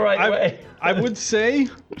 hand the right way. I would say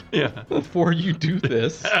Yeah. before you do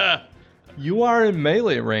this, you are in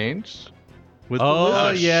melee range. With the Oh,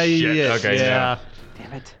 lizard. yeah, shit. yeah. Okay, yeah.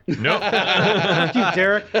 damn it. Nope. Fuck you,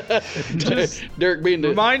 Derek. Derek being the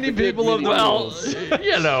Reminding the good people of the media- Well,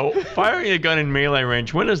 you know, firing a gun in melee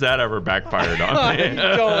range, when has that ever backfired on me?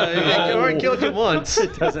 I already killed you once.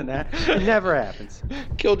 It doesn't happen. It never happens.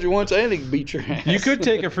 killed you once and he beat your ass. You could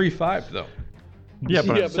take a free 5 though. Yeah,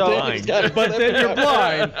 but Yeah, I'm but then blind. he's got But then you're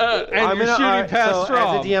blind and you're shooting alright, past so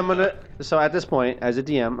Strom. as a DM, so at this point, as a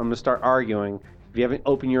DM, I'm gonna start arguing. If you haven't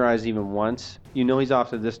opened your eyes even once, you know he's off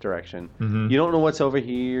to this direction. Mhm. You don't know what's over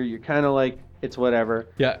here. You're kind of like, it's whatever.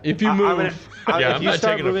 Yeah, if you I'm move. gonna- Yeah, if I'm you not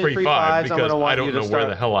start taking a moving free 5 I'm because gonna want I don't you to know start, where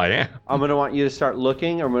the hell I am. I'm gonna want you to start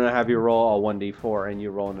looking. Or I'm gonna have you roll all 1d4 and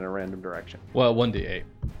you roll in a random direction Well, 1d8.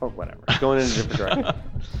 or whatever, going in a different direction.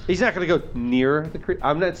 He's not gonna go near the creature.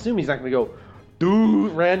 I'm not assuming he's not gonna go.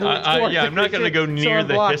 Randomly towards Yeah, the I'm not going to creature, go so near I'm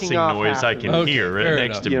the blocking hissing off noise half I of can it. Okay, hear right fair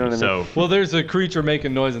next enough. to You know me. what I mean? So Well, there's a creature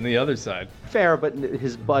making noise on the other side. Fair, but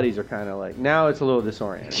his buddies are kind of like now it's a little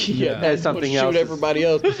disoriented. Yeah, As something shoot else. everybody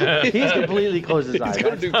else. He's completely closed his eyes. He's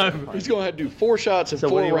gonna That's do. He's gonna have to do 4 shots in So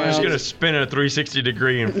what do 4 you want? rounds. I'm just going to spin a 360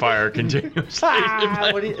 degree and fire continuously. so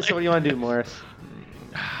what do you want to do, Morris?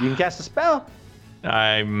 You can cast a spell.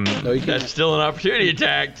 I'm. No, you can't. That's still an opportunity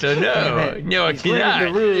attack, so no, I He's breaking the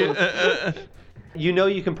cannot. rules. You know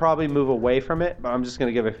you can probably move away from it, but I'm just going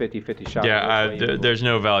to give a 50-50 shot. Yeah, which way you move. there's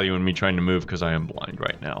no value in me trying to move because I am blind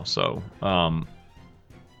right now. So,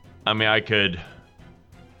 I mean, I could.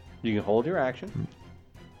 You can hold your action.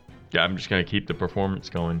 Yeah, I'm just gonna keep the performance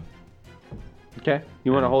going. Okay.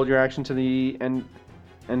 You want to hold your action to the end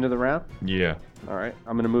of the round? Yeah. All right.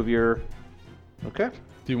 I'm going to move your. Okay.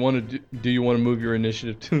 Do you want to move your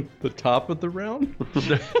initiative to the top of the round?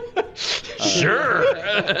 Sure.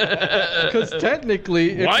 Because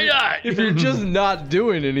technically, Why not? if you're just not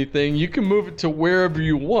doing anything, you can move it to wherever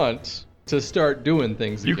you want to start doing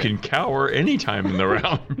things. You again. can cower anytime in the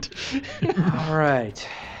round. All right.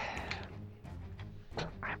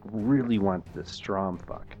 I really want the Strom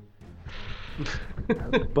fuck.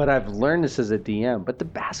 But I've learned this as a DM, but the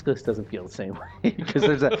Basilisk doesn't feel the same way because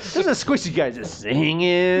there's a squishy guy just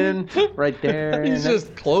singing right there. He's and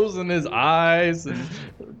just closing his eyes. And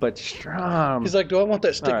but Strom. He's like, do I want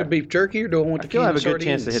that stick All right. of beef jerky or do I want I the feel I can have of a good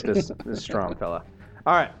chance to hit sardines? this Strom fella.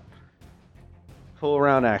 All right. Full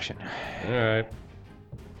round action. All right.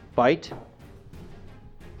 Bite.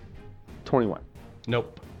 21.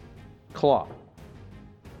 Nope. Claw.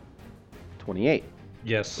 28.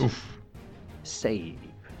 Yes. Save.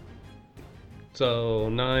 So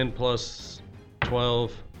 9 plus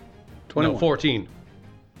 12. 21. No, 14.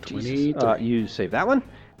 23. You save that one.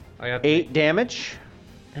 I got 8 damage.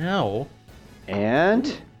 Ow.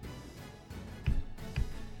 And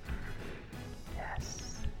yes,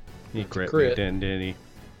 He crit, crit. didn't he?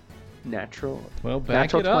 Natural. Well,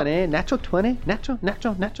 back Natural it up. 20. Natural 20. Natural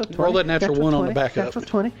 20. Roll that natural one on the 20, back up. Natural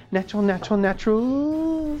 20.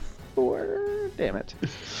 Natural 4. Damn it.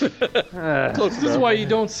 Close This is why you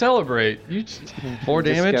don't celebrate. You just, 4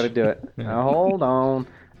 Just damage. gotta do it. Now, hold on.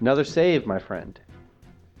 Another save, my friend.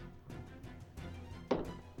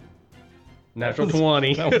 Natural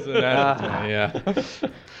 20. that was a natural, yeah.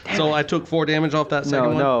 So I took 4 damage off that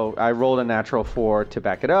second one? No. I rolled a natural 4 to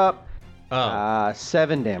back it up. Oh.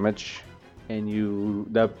 7 damage. And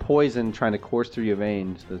the poison trying to course through your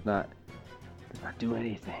veins does not do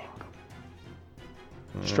anything.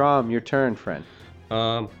 Strom, your turn, friend.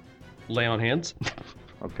 Lay on hands.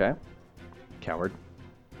 Okay. Coward.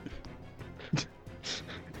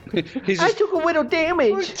 He's just, took a little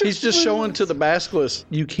damage. he's just showing to the basilisk,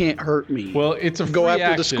 you can't hurt me. Well, it's a Go free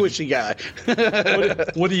after action. the squishy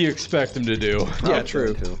guy. What do you expect him to do? Yeah,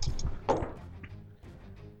 true.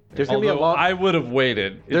 There's gonna be a Although long. I would have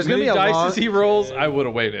waited. There's As gonna many be a dice long- as he rolls, I would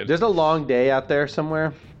have waited. There's a long day out there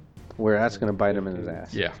somewhere where that's gonna bite him in his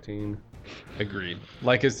ass. Yeah, 15. agreed.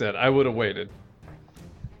 Like I said, I would have waited.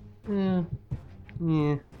 18.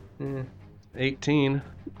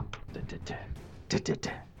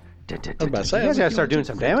 I was about to say, You guys gotta start doing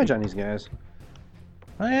some damage on these guys.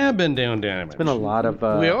 I have been down damage. It's been a lot of.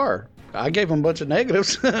 we are. I gave him a bunch of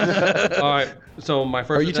negatives. All right. So my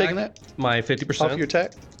first Are you attack, taking that my 50%. off your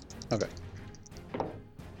attack? Okay.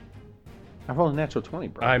 I rolled a natural 20,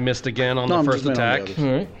 bro. I missed again on No, the I'm first just meant on the attack.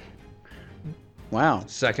 others. All right. Wow.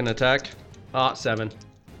 Second attack. 7.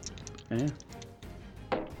 Yeah.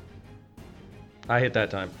 I hit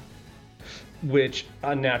that time. Which,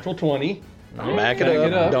 a natural 20. Back it Back up.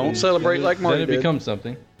 it up. Don't celebrate like Then Marty it did. becomes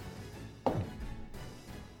something.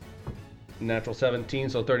 Natural 17,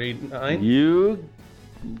 so 39. You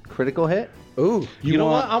critical hit. Ooh, You know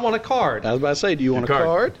what? I want a card. I was about to say, do you want a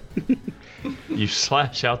Card. card? You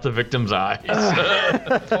slash out the victim's eyes.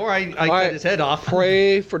 Or I cut right. his head off.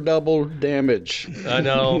 Pray for double damage. I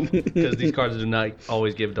know, because these cards do not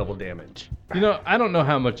always give double damage. You know, I don't know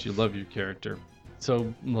how much you love your character.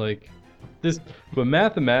 So, like, this, but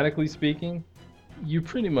mathematically speaking, you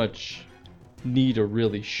pretty much need a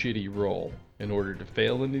really shitty roll in order to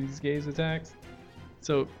fail any of these gaze attacks.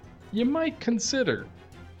 So, you might consider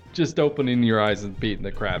just opening your eyes and beating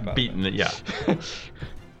the crap out Beating it, yeah.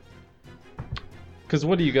 Because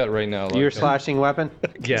what do you got right now? Your Larkin? slashing weapon.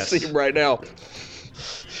 Yes. See him right now.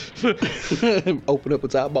 Open up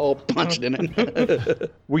its eyeball, punch it in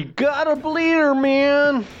it. We got a bleeder,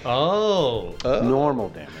 man. Oh. Normal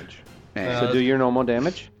damage. Man, So do your normal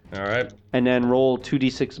damage, All right. and then roll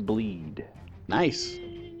 2d6 bleed. nice.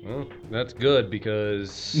 Well, that's good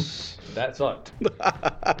because that sucked.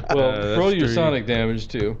 Well, that's roll your 3. sonic damage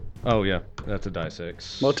too. Oh, yeah. That's a die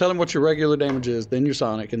 6. Well, tell him what your regular damage is, then your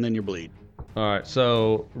sonic, and then your bleed. All right.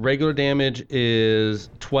 So regular damage is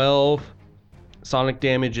 12. Sonic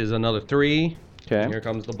damage is another 3. Okay. Here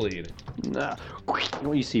comes the bleed. Nah.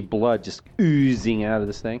 You see blood just oozing out of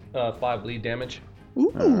this thing. 5 bleed damage.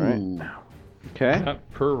 Ooh. All right. Okay. Not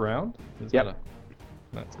per round? Is Yep. that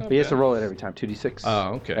that's not He has to bad. roll it every time. 2d6.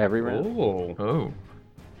 Oh, okay. Every round. Oh. Oh.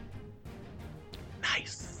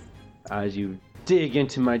 Nice. As you dig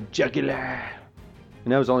into my jugular.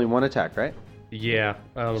 And that was only one attack, right? Yeah.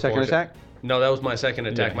 Second attack? No, that was my second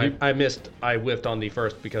attack. Yeah, I missed. I whiffed on the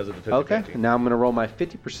first because of the 50. Okay. Now I'm going to roll my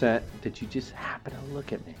 50% that you just happen to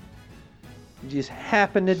look at me. You just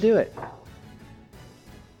happen to do it.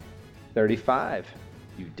 35.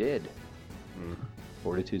 You did.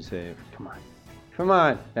 Fortitude save. Come on. Come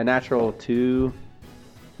on. A natural 2.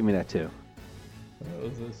 Give me that 2. That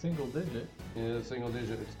was a single digit. Yeah, single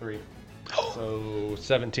digit. It's 3. So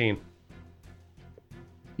 17.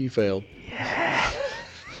 You failed.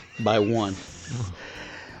 By 1.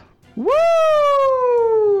 Woo!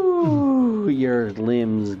 Your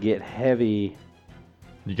limbs get heavy.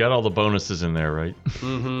 You got all the bonuses in there, right?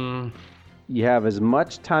 Mm-hmm. You have as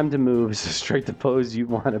much time to move as the strength of pose you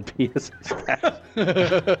want to be as fast.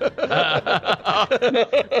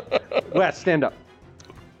 Wes, stand up.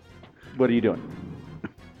 What are you doing?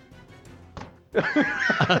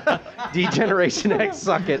 Degeneration X,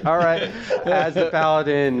 suck it. All right. As the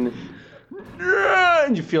paladin,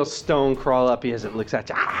 and you feel stone crawl up as it looks at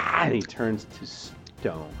you, and he turns to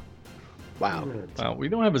stone. Wow. Wow, we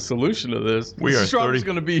don't have a solution to this. We are Strong's 30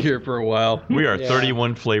 going to be here for a while. We are Yeah.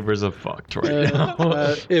 31 flavors of fucked right now.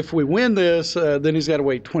 If we win this, then he's got to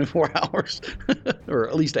wait 24 hours, or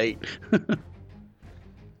at least 8.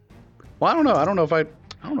 Well, I don't know. I don't know if I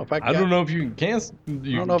I don't know if you can cast. I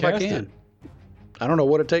don't know if I can. I don't know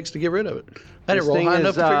what it takes to get rid of it. I didn't This roll thing high is,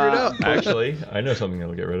 enough to figure it out. Actually, I know something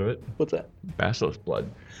that'll get rid of it. What's that? Basilisk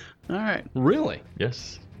blood. All right. Really?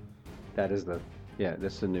 Yes. That is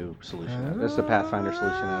that's the new solution. That's the Pathfinder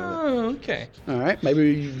solution out of it. Oh, okay. All right.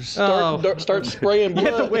 Maybe you start spraying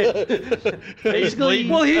blood. Basically,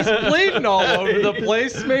 Well, he's bleeding all over the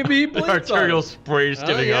place. Maybe he bleeds. Arterial on spray's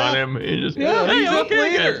getting yeah. on him. He just, Yeah, hey, he's a okay,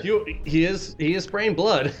 bleeder. good. He is spraying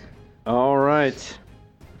blood. all right.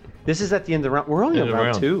 This is at the end of the round. We're only End on of the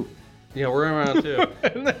round round. 2. Yeah, we're around too.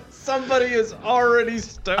 And then somebody is already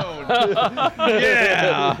stoned.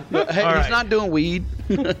 Yeah. Hey, All he's right. not doing weed.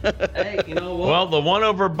 Hey, you know what? Well, the one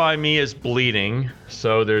over by me is bleeding,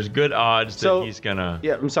 so there's good odds So- that he's gonna.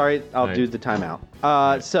 Yeah, I'm sorry. I'll Right. do the timeout.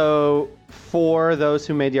 So for those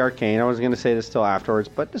who made the arcane, I was going to say this till afterwards,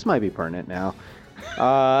 but this might be pertinent now.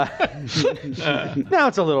 Now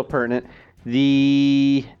it's a little pertinent.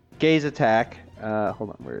 The gaze attack. Hold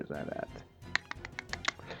on, where is that at?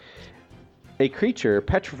 A creature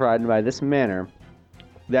petrified by this manner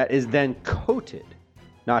that is then coated,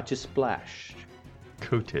 not just splashed.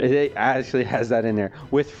 Coated. It actually has that in there.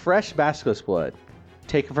 With fresh basilisk blood,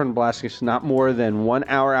 taken from the basilisk not more than 1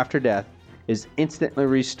 hour after death, is instantly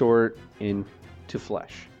restored into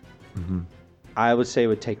flesh. Mhm. I would say it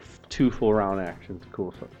would take 2 full round actions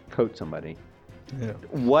to coat somebody. Yeah.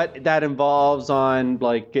 What that involves on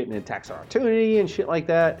like getting attacks of opportunity and shit like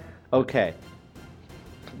that, okay.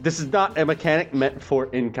 This is not a mechanic meant for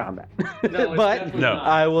in combat. No, it's but definitely No. not.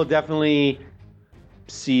 I will definitely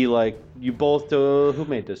see like you both do. Who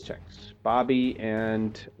made those checks? Bobby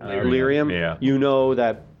and Lyrium. Yeah. You know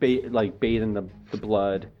that bathing the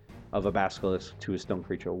blood of a basilisk to a stone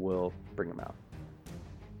creature will bring him out.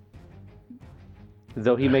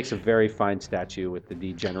 Though he makes a very fine statue with the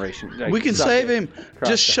degeneration. like, We can suck save it him. across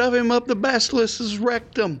Just the- shove him up the basilisk's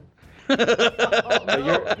rectum.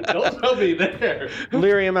 Don't tell me there.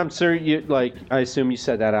 Lyrium, I'm sure you like. I assume you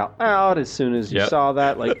said that out loud as soon as you Yep. saw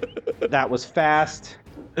that. Like, that was fast.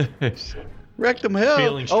 Rectum hell.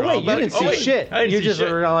 Feeling Oh strong. wait, you didn't see wait, shit. I didn't You see just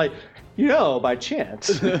shit. were like, by chance.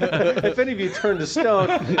 If any of you turned to stone,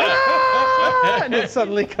 "Ah!" and it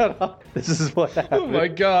suddenly cut off. This is what Oh happened. my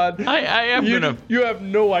God. I am gonna. You have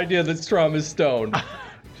no idea that Strom is stoned.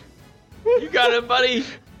 You got it, buddy.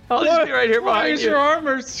 I'll just be right here Why behind is you. your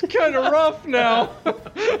armor kind of rough now?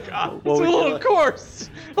 It's a would you little like? coarse.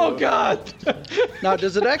 Oh God. Now,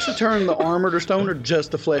 does it actually turn the armor to stone or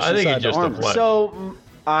just the flesh I think inside it's the just the armor? flesh. So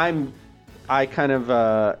I kind of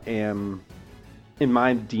am in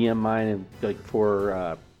my DM mind and like for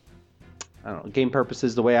I don't know, game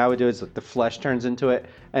purposes. The way I would do it is like the flesh turns into it,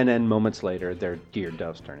 and then moments later their gear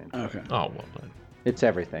does turn into it. Okay. Oh well done. It's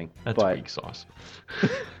everything. That's but weak sauce.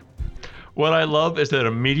 What I love is that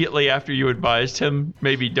immediately after you advised him,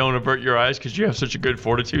 maybe don't avert your eyes because you have such a good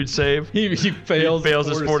fortitude save. He fails. He fails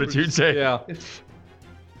his fortitude save. Yeah.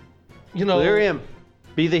 You know, Lyrium,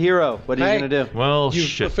 be the hero. What are you Hey. gonna do? Well, You've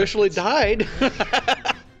shit. officially died.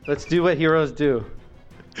 Let's do what heroes do.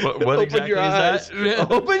 What Open exactly your is eyes. that?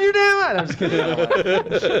 Open your damn eyes. I'm just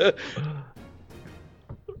kidding.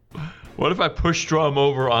 What if I push Strom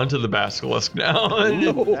over onto the basilisk now?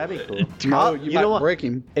 That'd be cool. No, you might know what? break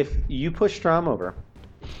him. If you push Strom over,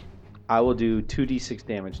 I will do 2d6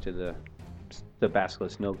 damage to the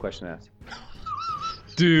basilisk. No question asked.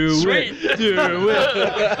 Do Sweet. it. Do it.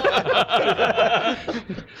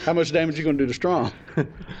 How much damage you gonna do to Strong?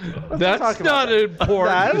 That's talking about not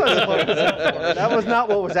important. That was not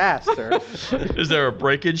what was asked, sir. Is there a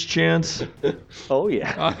breakage chance? Oh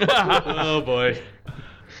yeah. oh boy.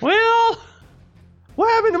 Well, What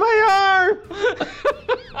happened to my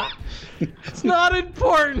arm? It's not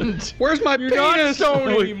important. Where's my You're not penis? stoned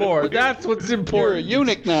anymore. That's what's You're a important.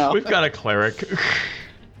 eunuch now. we've got a cleric.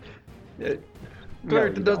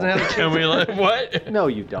 Cleric that doesn't have a Can we like what? No,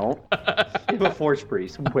 you don't. You have a force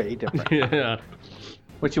priest. Way different. Yeah.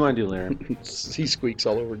 What you want to do, Larry? He squeaks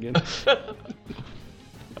all over again.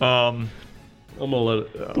 Um, I'm gonna let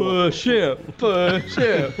it. Push him. Push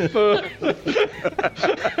him.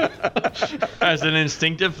 as an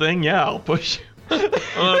instinctive thing, yeah, I'll push. I'm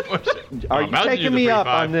gonna push it. Are I'm you about to do taking the me free up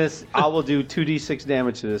five. on this? I will do 2d6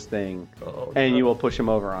 damage to this thing, and you will push him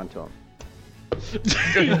over onto him. For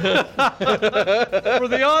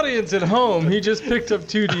the audience at home, he just picked up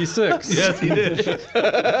 2d6. Yes, he did.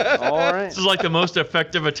 All right. This is like the most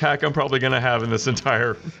effective attack I'm probably gonna have in this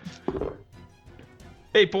entire.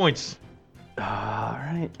 8 points. All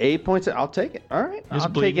right. 8 points. I'll take it. All right. He's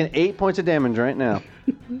I'm bleeding. taking 8 points of damage right now.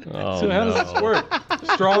 Oh, So how does this work?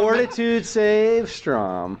 Strong. Fortitude save,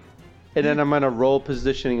 Strom. And then I'm going to roll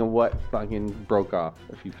positioning of what fucking broke off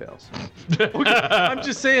if he fails. I'm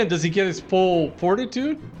just saying, does he get his full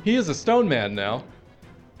fortitude? He is a stone man now.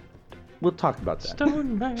 We'll talk about that.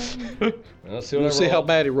 Let's see what We'll I see how roll.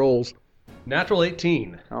 bad he rolls. Natural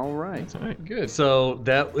 18. All right. That's all right. Good. So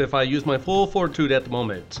that if I use my full fortitude at the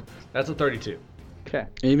moment, that's a 32. Okay.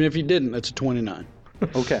 Even if you didn't, that's a 29.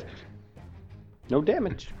 Okay. No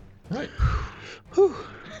damage. Right.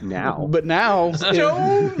 Now. But now,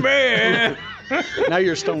 Stone man. now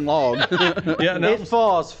you're a stone log. Yeah, no. It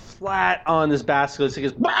falls flat on this basilisk. It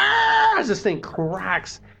goes, "Bah!" As this thing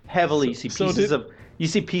cracks heavily. You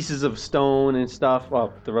see pieces of stone and stuff.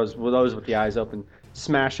 Well, those with the eyes open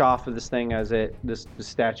smash off of this thing as the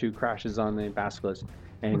statue crashes on the basilisk.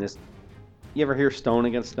 And this, you ever hear stone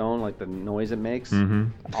against stone, like the noise it makes? Mm-hmm.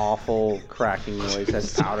 Awful cracking noise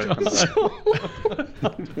as powder comes out.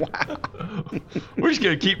 Wow. We're just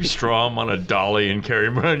gonna keep Strom on a dolly and carry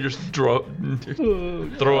him around. Just throw him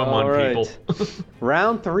All on right. people.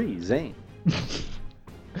 Round 3, Zane.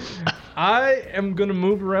 I am gonna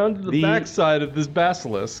move around to the The- backside of this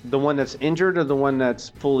basilisk. The one that's injured or the one that's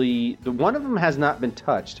fully... one of them has not been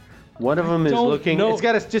touched. One of them is don't looking... know. It's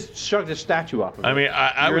got to just shrug the statue off of it. I mean,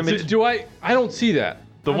 I Your would. image- Do I don't see that.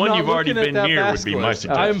 The I'm one not you've already looking at been that near would be my basilisk.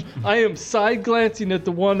 suggestion. I am side glancing at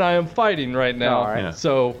the one I am fighting right now. All right. Yeah.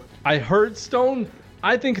 So I heard stone.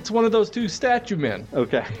 I think it's one of those two statue men,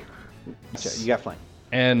 Okay. You got flank.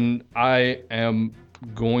 and I am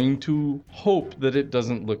going to hope that it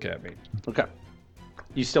doesn't look at me. Okay.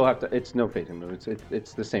 You still have to... It's no phasing move.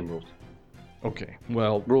 It's the same rules. Okay.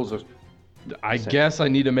 Well, Rules are... I guess I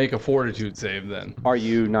need to make a fortitude save then. Are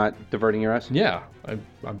you not diverting your eyes? Yeah,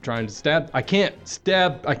 I'm trying to stab. I can't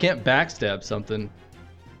backstab something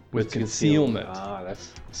with concealment. Ah,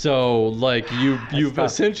 that's... So like you've tough.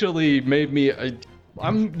 essentially made me.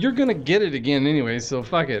 You're gonna get it again anyway. So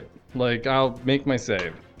fuck it. Like I'll make my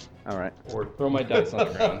save All right. or throw my dice on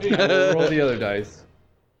the ground. Roll the other dice.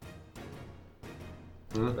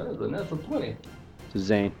 That is a natural 20. So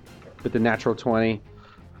Zane, with the natural 20,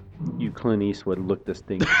 you Clint Eastwood look this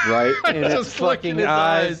thing right in its Just look in fucking his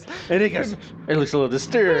eyes. eyes. And it goes, it looks a little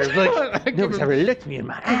disturbed. Like, nobody's ever looked me in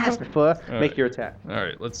my ass before. Make right. your attack. All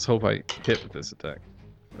right, let's hope I hit with this attack.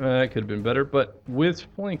 That could have been better, but with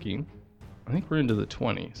flanking, I think we're into the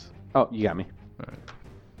 20s. Oh, you got me.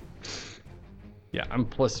 Yeah, I'm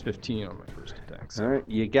plus 15 on my first attack. So. All right,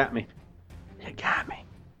 you got me. You got me.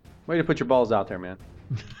 Way to put your balls out there, man.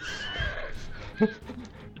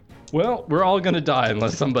 Well, we're all gonna die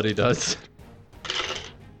unless somebody does.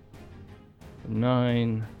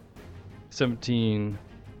 9, 17,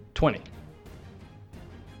 20.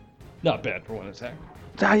 Not bad for one attack.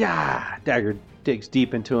 Ah, Dagger digs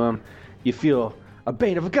deep into him. You feel a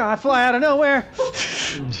bane of a god fly out of nowhere.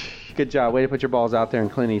 Good job. Way to put your balls out there and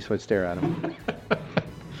Clint Eastwood stare at him.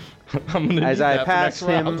 I'm gonna As need I that for pass next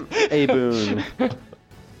him round. a boon.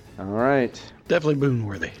 All right. Definitely boon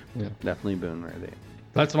worthy. Definitely boon worthy.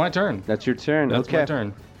 That's my turn. That's your turn. That's okay. my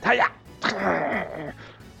turn. Hiya!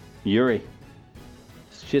 Yuri.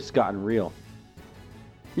 Shit's gotten real.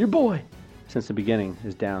 Your boy, since the beginning,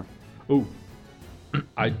 is down. Ooh.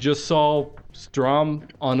 I just saw Strom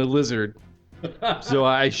on a lizard, so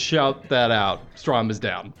I shout that out. Strom is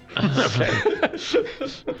down.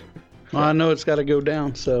 Well, I know it's got to go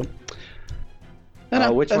down, so.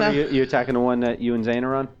 Which one are you attacking? The one that you and Zane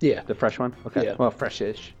are on? Yeah. The fresh one? Okay. Yeah. Well,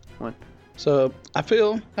 fresh-ish one. So I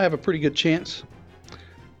feel I have a pretty good chance.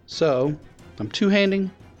 So I'm two-handing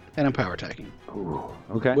and I'm power attacking Ooh.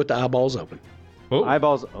 Okay. with the eyeballs open. Oh,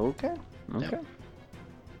 Eyeballs. Okay. Okay.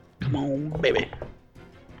 Come on, baby.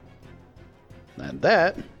 And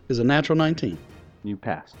that is a natural 19. You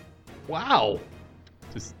passed. wow.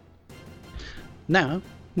 Just Now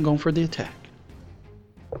I'm going for the attack.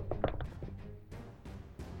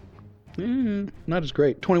 Not as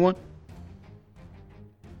great. 21.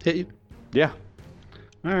 Hit you? Yeah.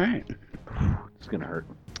 All right. It's gonna hurt.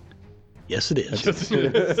 Yes, it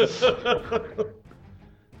is.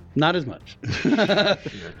 Not as much.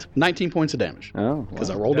 19 points of damage Oh. because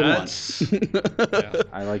I well, rolled a 1. yeah.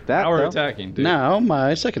 I like that. Power though. attacking, dude. Now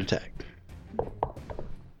my second attack.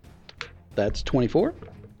 That's 24.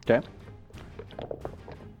 Okay.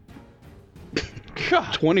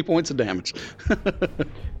 20 points of damage.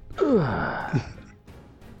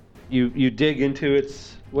 You dig into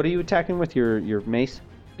its. What are you attacking with? Your mace?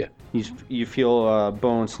 Yeah. You feel a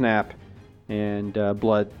bone snap, and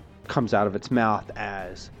blood comes out of its mouth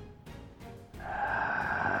as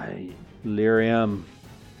Lyrium.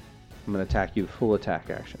 I'm gonna attack you. Full attack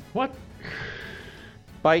action. What?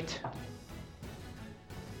 Bite.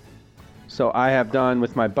 So I have done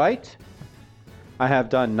with my bite. I have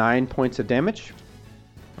done 9 points of damage.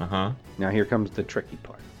 Uh-huh. Now here comes the tricky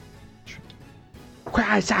part.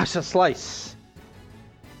 Cries out a slice.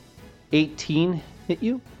 18 hit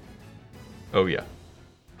you. Oh, yeah.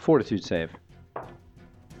 Fortitude save.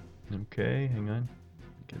 Okay, hang on.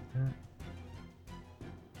 Get that.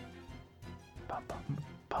 Bum bum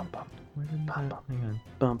bum bum Where did Bum, that? bum. Hang on.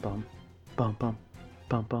 bum bum bum bum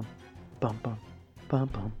bum bum bum bum bum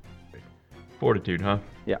bum. Fortitude, huh?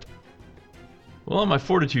 Yeah. Well, on my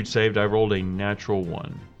fortitude saved, I rolled a natural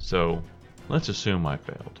 1. So let's assume I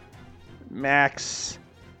failed. Max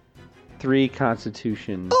 3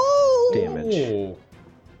 Constitution damage. Oh.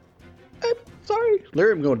 Sorry.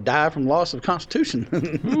 Larry, I'm going to die from loss of constitution.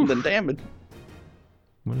 The damage.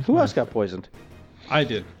 What is Who my- else got poisoned? I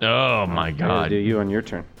did. Oh my I gotta god. do you on your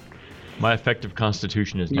turn. My effective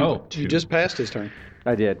constitution is Oh, now 2. You just passed his turn.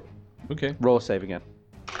 I did. Okay. Roll a save again.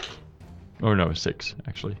 Or no, 6,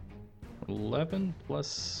 actually. 11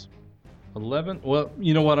 plus 11. Well,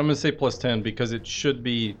 you know what? I'm going to say plus 10 because it should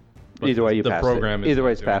be. but Either way, you the passed program it. is Either way,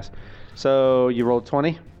 not it's doing it. passed. So you rolled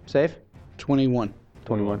 20. Save. 21.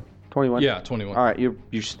 21. 21. Yeah, 21. All right,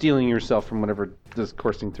 you're stealing yourself from whatever is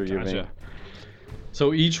coursing through your vein. Gotcha.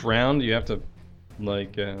 So each round you have to,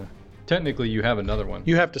 like, technically you have another one.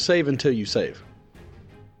 You have to save until you save.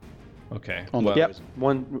 Okay. On well, the- Yep.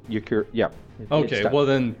 One. You're cure. Yep. Okay. Well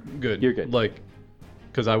then, good. You're good. Like,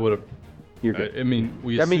 because I would have. you're good. I mean,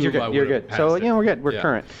 we. That means you're assume I good. You're would've good. So passed it. yeah, we're good. We're Yeah.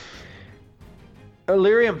 current.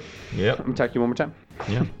 Illyrium. Yep. I'm gonna attack you one more time.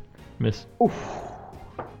 Yeah. Miss.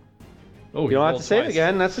 Oh, You don't have rolled to save twice.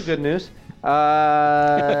 again. That's the good news.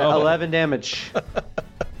 11 damage.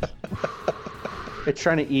 It's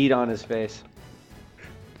trying to eat on his face.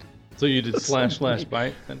 So you did slash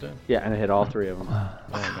bite that time? Yeah, and I hit all 3 of them.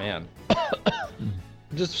 Oh man.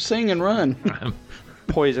 Just sing and run.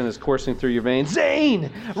 Poison is coursing through your veins. Zane,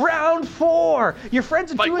 round 4. Your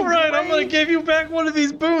friends are doing All right, I'm gonna great. give you back one of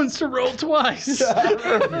these boons to roll twice. All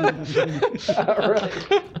right.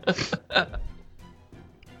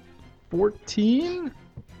 14.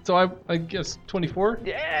 So I guess 24.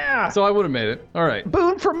 Yeah. So I would have made it. All right.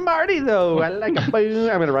 Boon from Marty, though. I like a boon.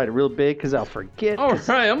 I'm gonna write it real big because I'll forget. All right.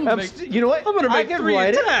 I'm gonna make. You know what? I'm gonna I make could 3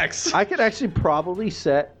 write it. attacks. I could actually probably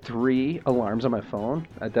set 3 alarms on my phone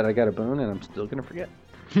that I got a boon, and I'm still gonna forget.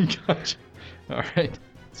 Gotcha. All right.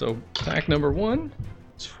 So attack number 1,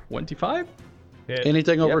 25.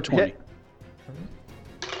 Anything over Yep, 20. hit.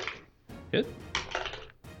 Hit.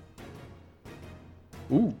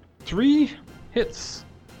 Ooh, 3 hits.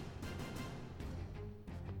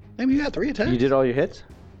 Damn, you got 3 attacks. You did all your hits?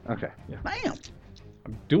 Okay. Damn.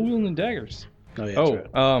 I'm dueling the daggers. Oh, yeah,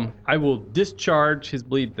 that's right. I will discharge his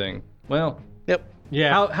bleed thing. Well, Yep.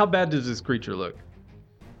 yeah. How bad does this creature look?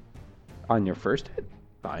 On your first hit?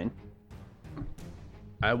 Fine.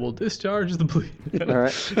 I will discharge the bleed. All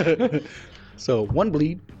right. So 1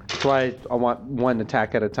 bleed. That's why I want 1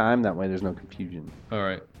 attack at a time. That way there's no confusion. All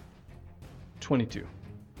right. 22.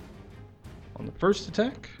 On the first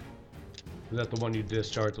attack, Is that the one you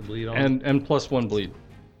discharge the bleed on? and plus 1 bleed.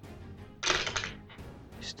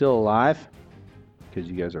 Still alive? Because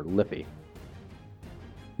you guys are lippy.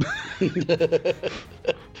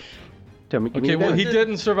 Tell me. Give me Okay, your well, he damage.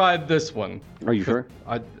 didn't survive this one. Are you sure?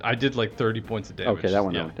 I did like 30 points of damage. Okay, that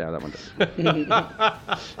one. Yeah. Yeah, that one does.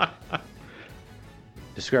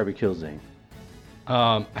 Describe your kill, Zane.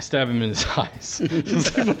 I stab him in his eyes.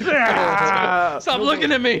 Ah! Stop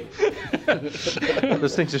looking at me!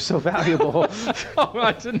 Those things are so valuable. Oh,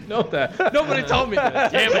 I didn't know that. Nobody told me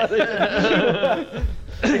that. Damn it!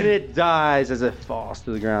 And it dies as it falls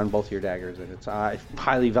to the ground, both your daggers, and it's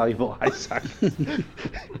highly valuable eye sockets.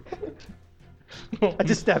 I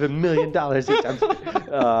just stabbed $1 million each time.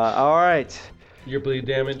 All right. Your bleed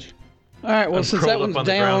damage? All right, well, I'm since that curled up one's on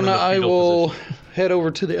the ground down, in the I fetal will position. head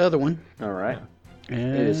over to the other one. All right.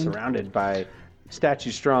 And It is surrounded by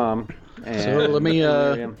Statue Strom. And So let me,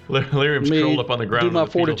 Delirium. Lyrium's Let me curled up on the ground. do in my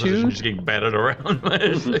the fetal position, fortitude. just getting batted around. that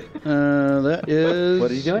is...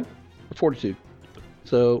 What are you doing? Fortitude.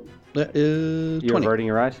 So that is You're 20. averting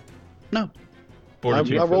your eyes? No.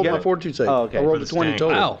 Fortitude I for rolled the- my fortitude save. Oh, okay. I rolled For a the 20 stank.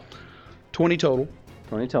 total. Wow. 20 total.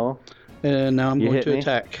 20 total. And now I'm You going hit to me.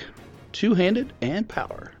 attack two-handed and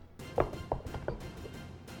power.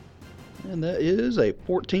 And that is a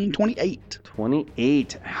 14, 28.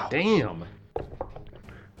 28. Ow. Damn.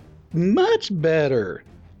 Much better.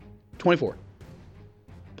 24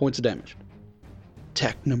 points of damage.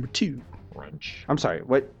 Attack number 2. Wrench. I'm sorry.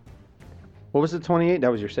 What was it, 28?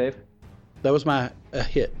 That was your save? That was my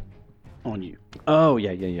hit on you. Oh,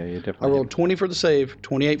 yeah, definitely. I rolled 20 for the save,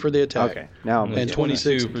 28 for the attack. Okay. Now I'm And with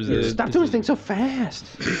 26 for you. the. Stop doing things so fast.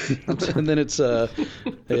 And then it's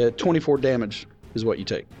 24 damage is what you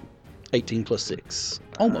take. 18 plus 6.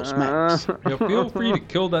 Almost max. Yeah, feel free to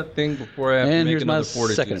kill that thing before I have to And make here's my another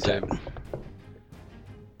fortitude second save. attack.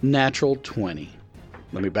 Natural 20.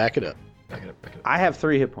 Let me back it up. Back it up. I have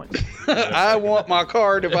 3 hit points. I want my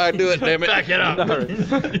card if I do it, damn it. Back it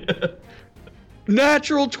up.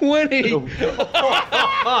 Natural 20.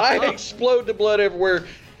 I explode the blood everywhere.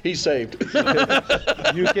 He's saved.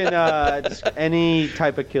 You can just any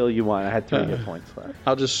type of kill you want. I had 3 hit points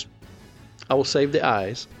left. I will save the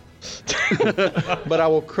eyes, but I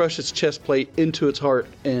will crush its chest plate into its heart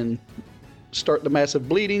and start the massive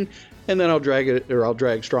bleeding, and then I'll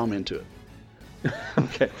drag Strom into it.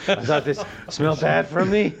 Okay. I thought this smelled bad from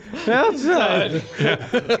the outside.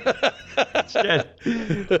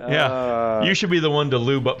 Yeah. You should be the one to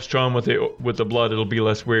lube up Strom with the blood. It'll be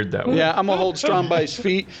less weird that way. Yeah, I'm gonna hold Strom by his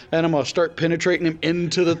feet, and I'm gonna start penetrating him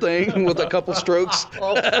into the thing with a couple strokes.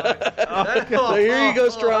 So here you go,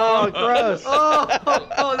 Strom. Gross.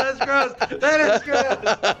 Oh, that's gross. That is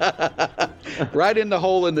gross. Right in the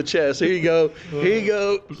hole in the chest. Here you go. Here you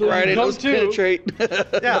go. So right you in come those to. penetrate.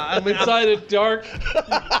 Yeah, I'm inside it dark.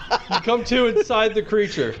 You come to inside the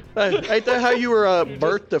creature. Ain't that how you were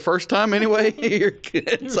birthed the first time anyway? You're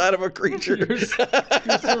inside of a creature. You're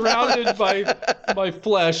surrounded by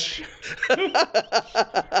flesh.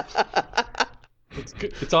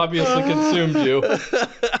 It's obviously consumed you.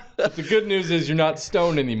 But the good news is you're not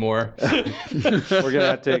stoned anymore. We're gonna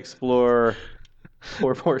have to explore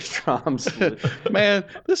poor Strom's Man,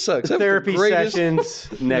 this sucks. That was the therapy greatest- sessions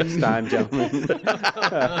next time, gentlemen.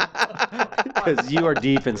 Because you are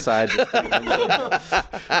deep inside this thing.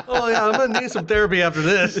 Oh yeah, I'm gonna need some therapy after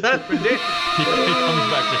this. That's ridiculous. He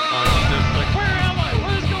comes back to consciousness.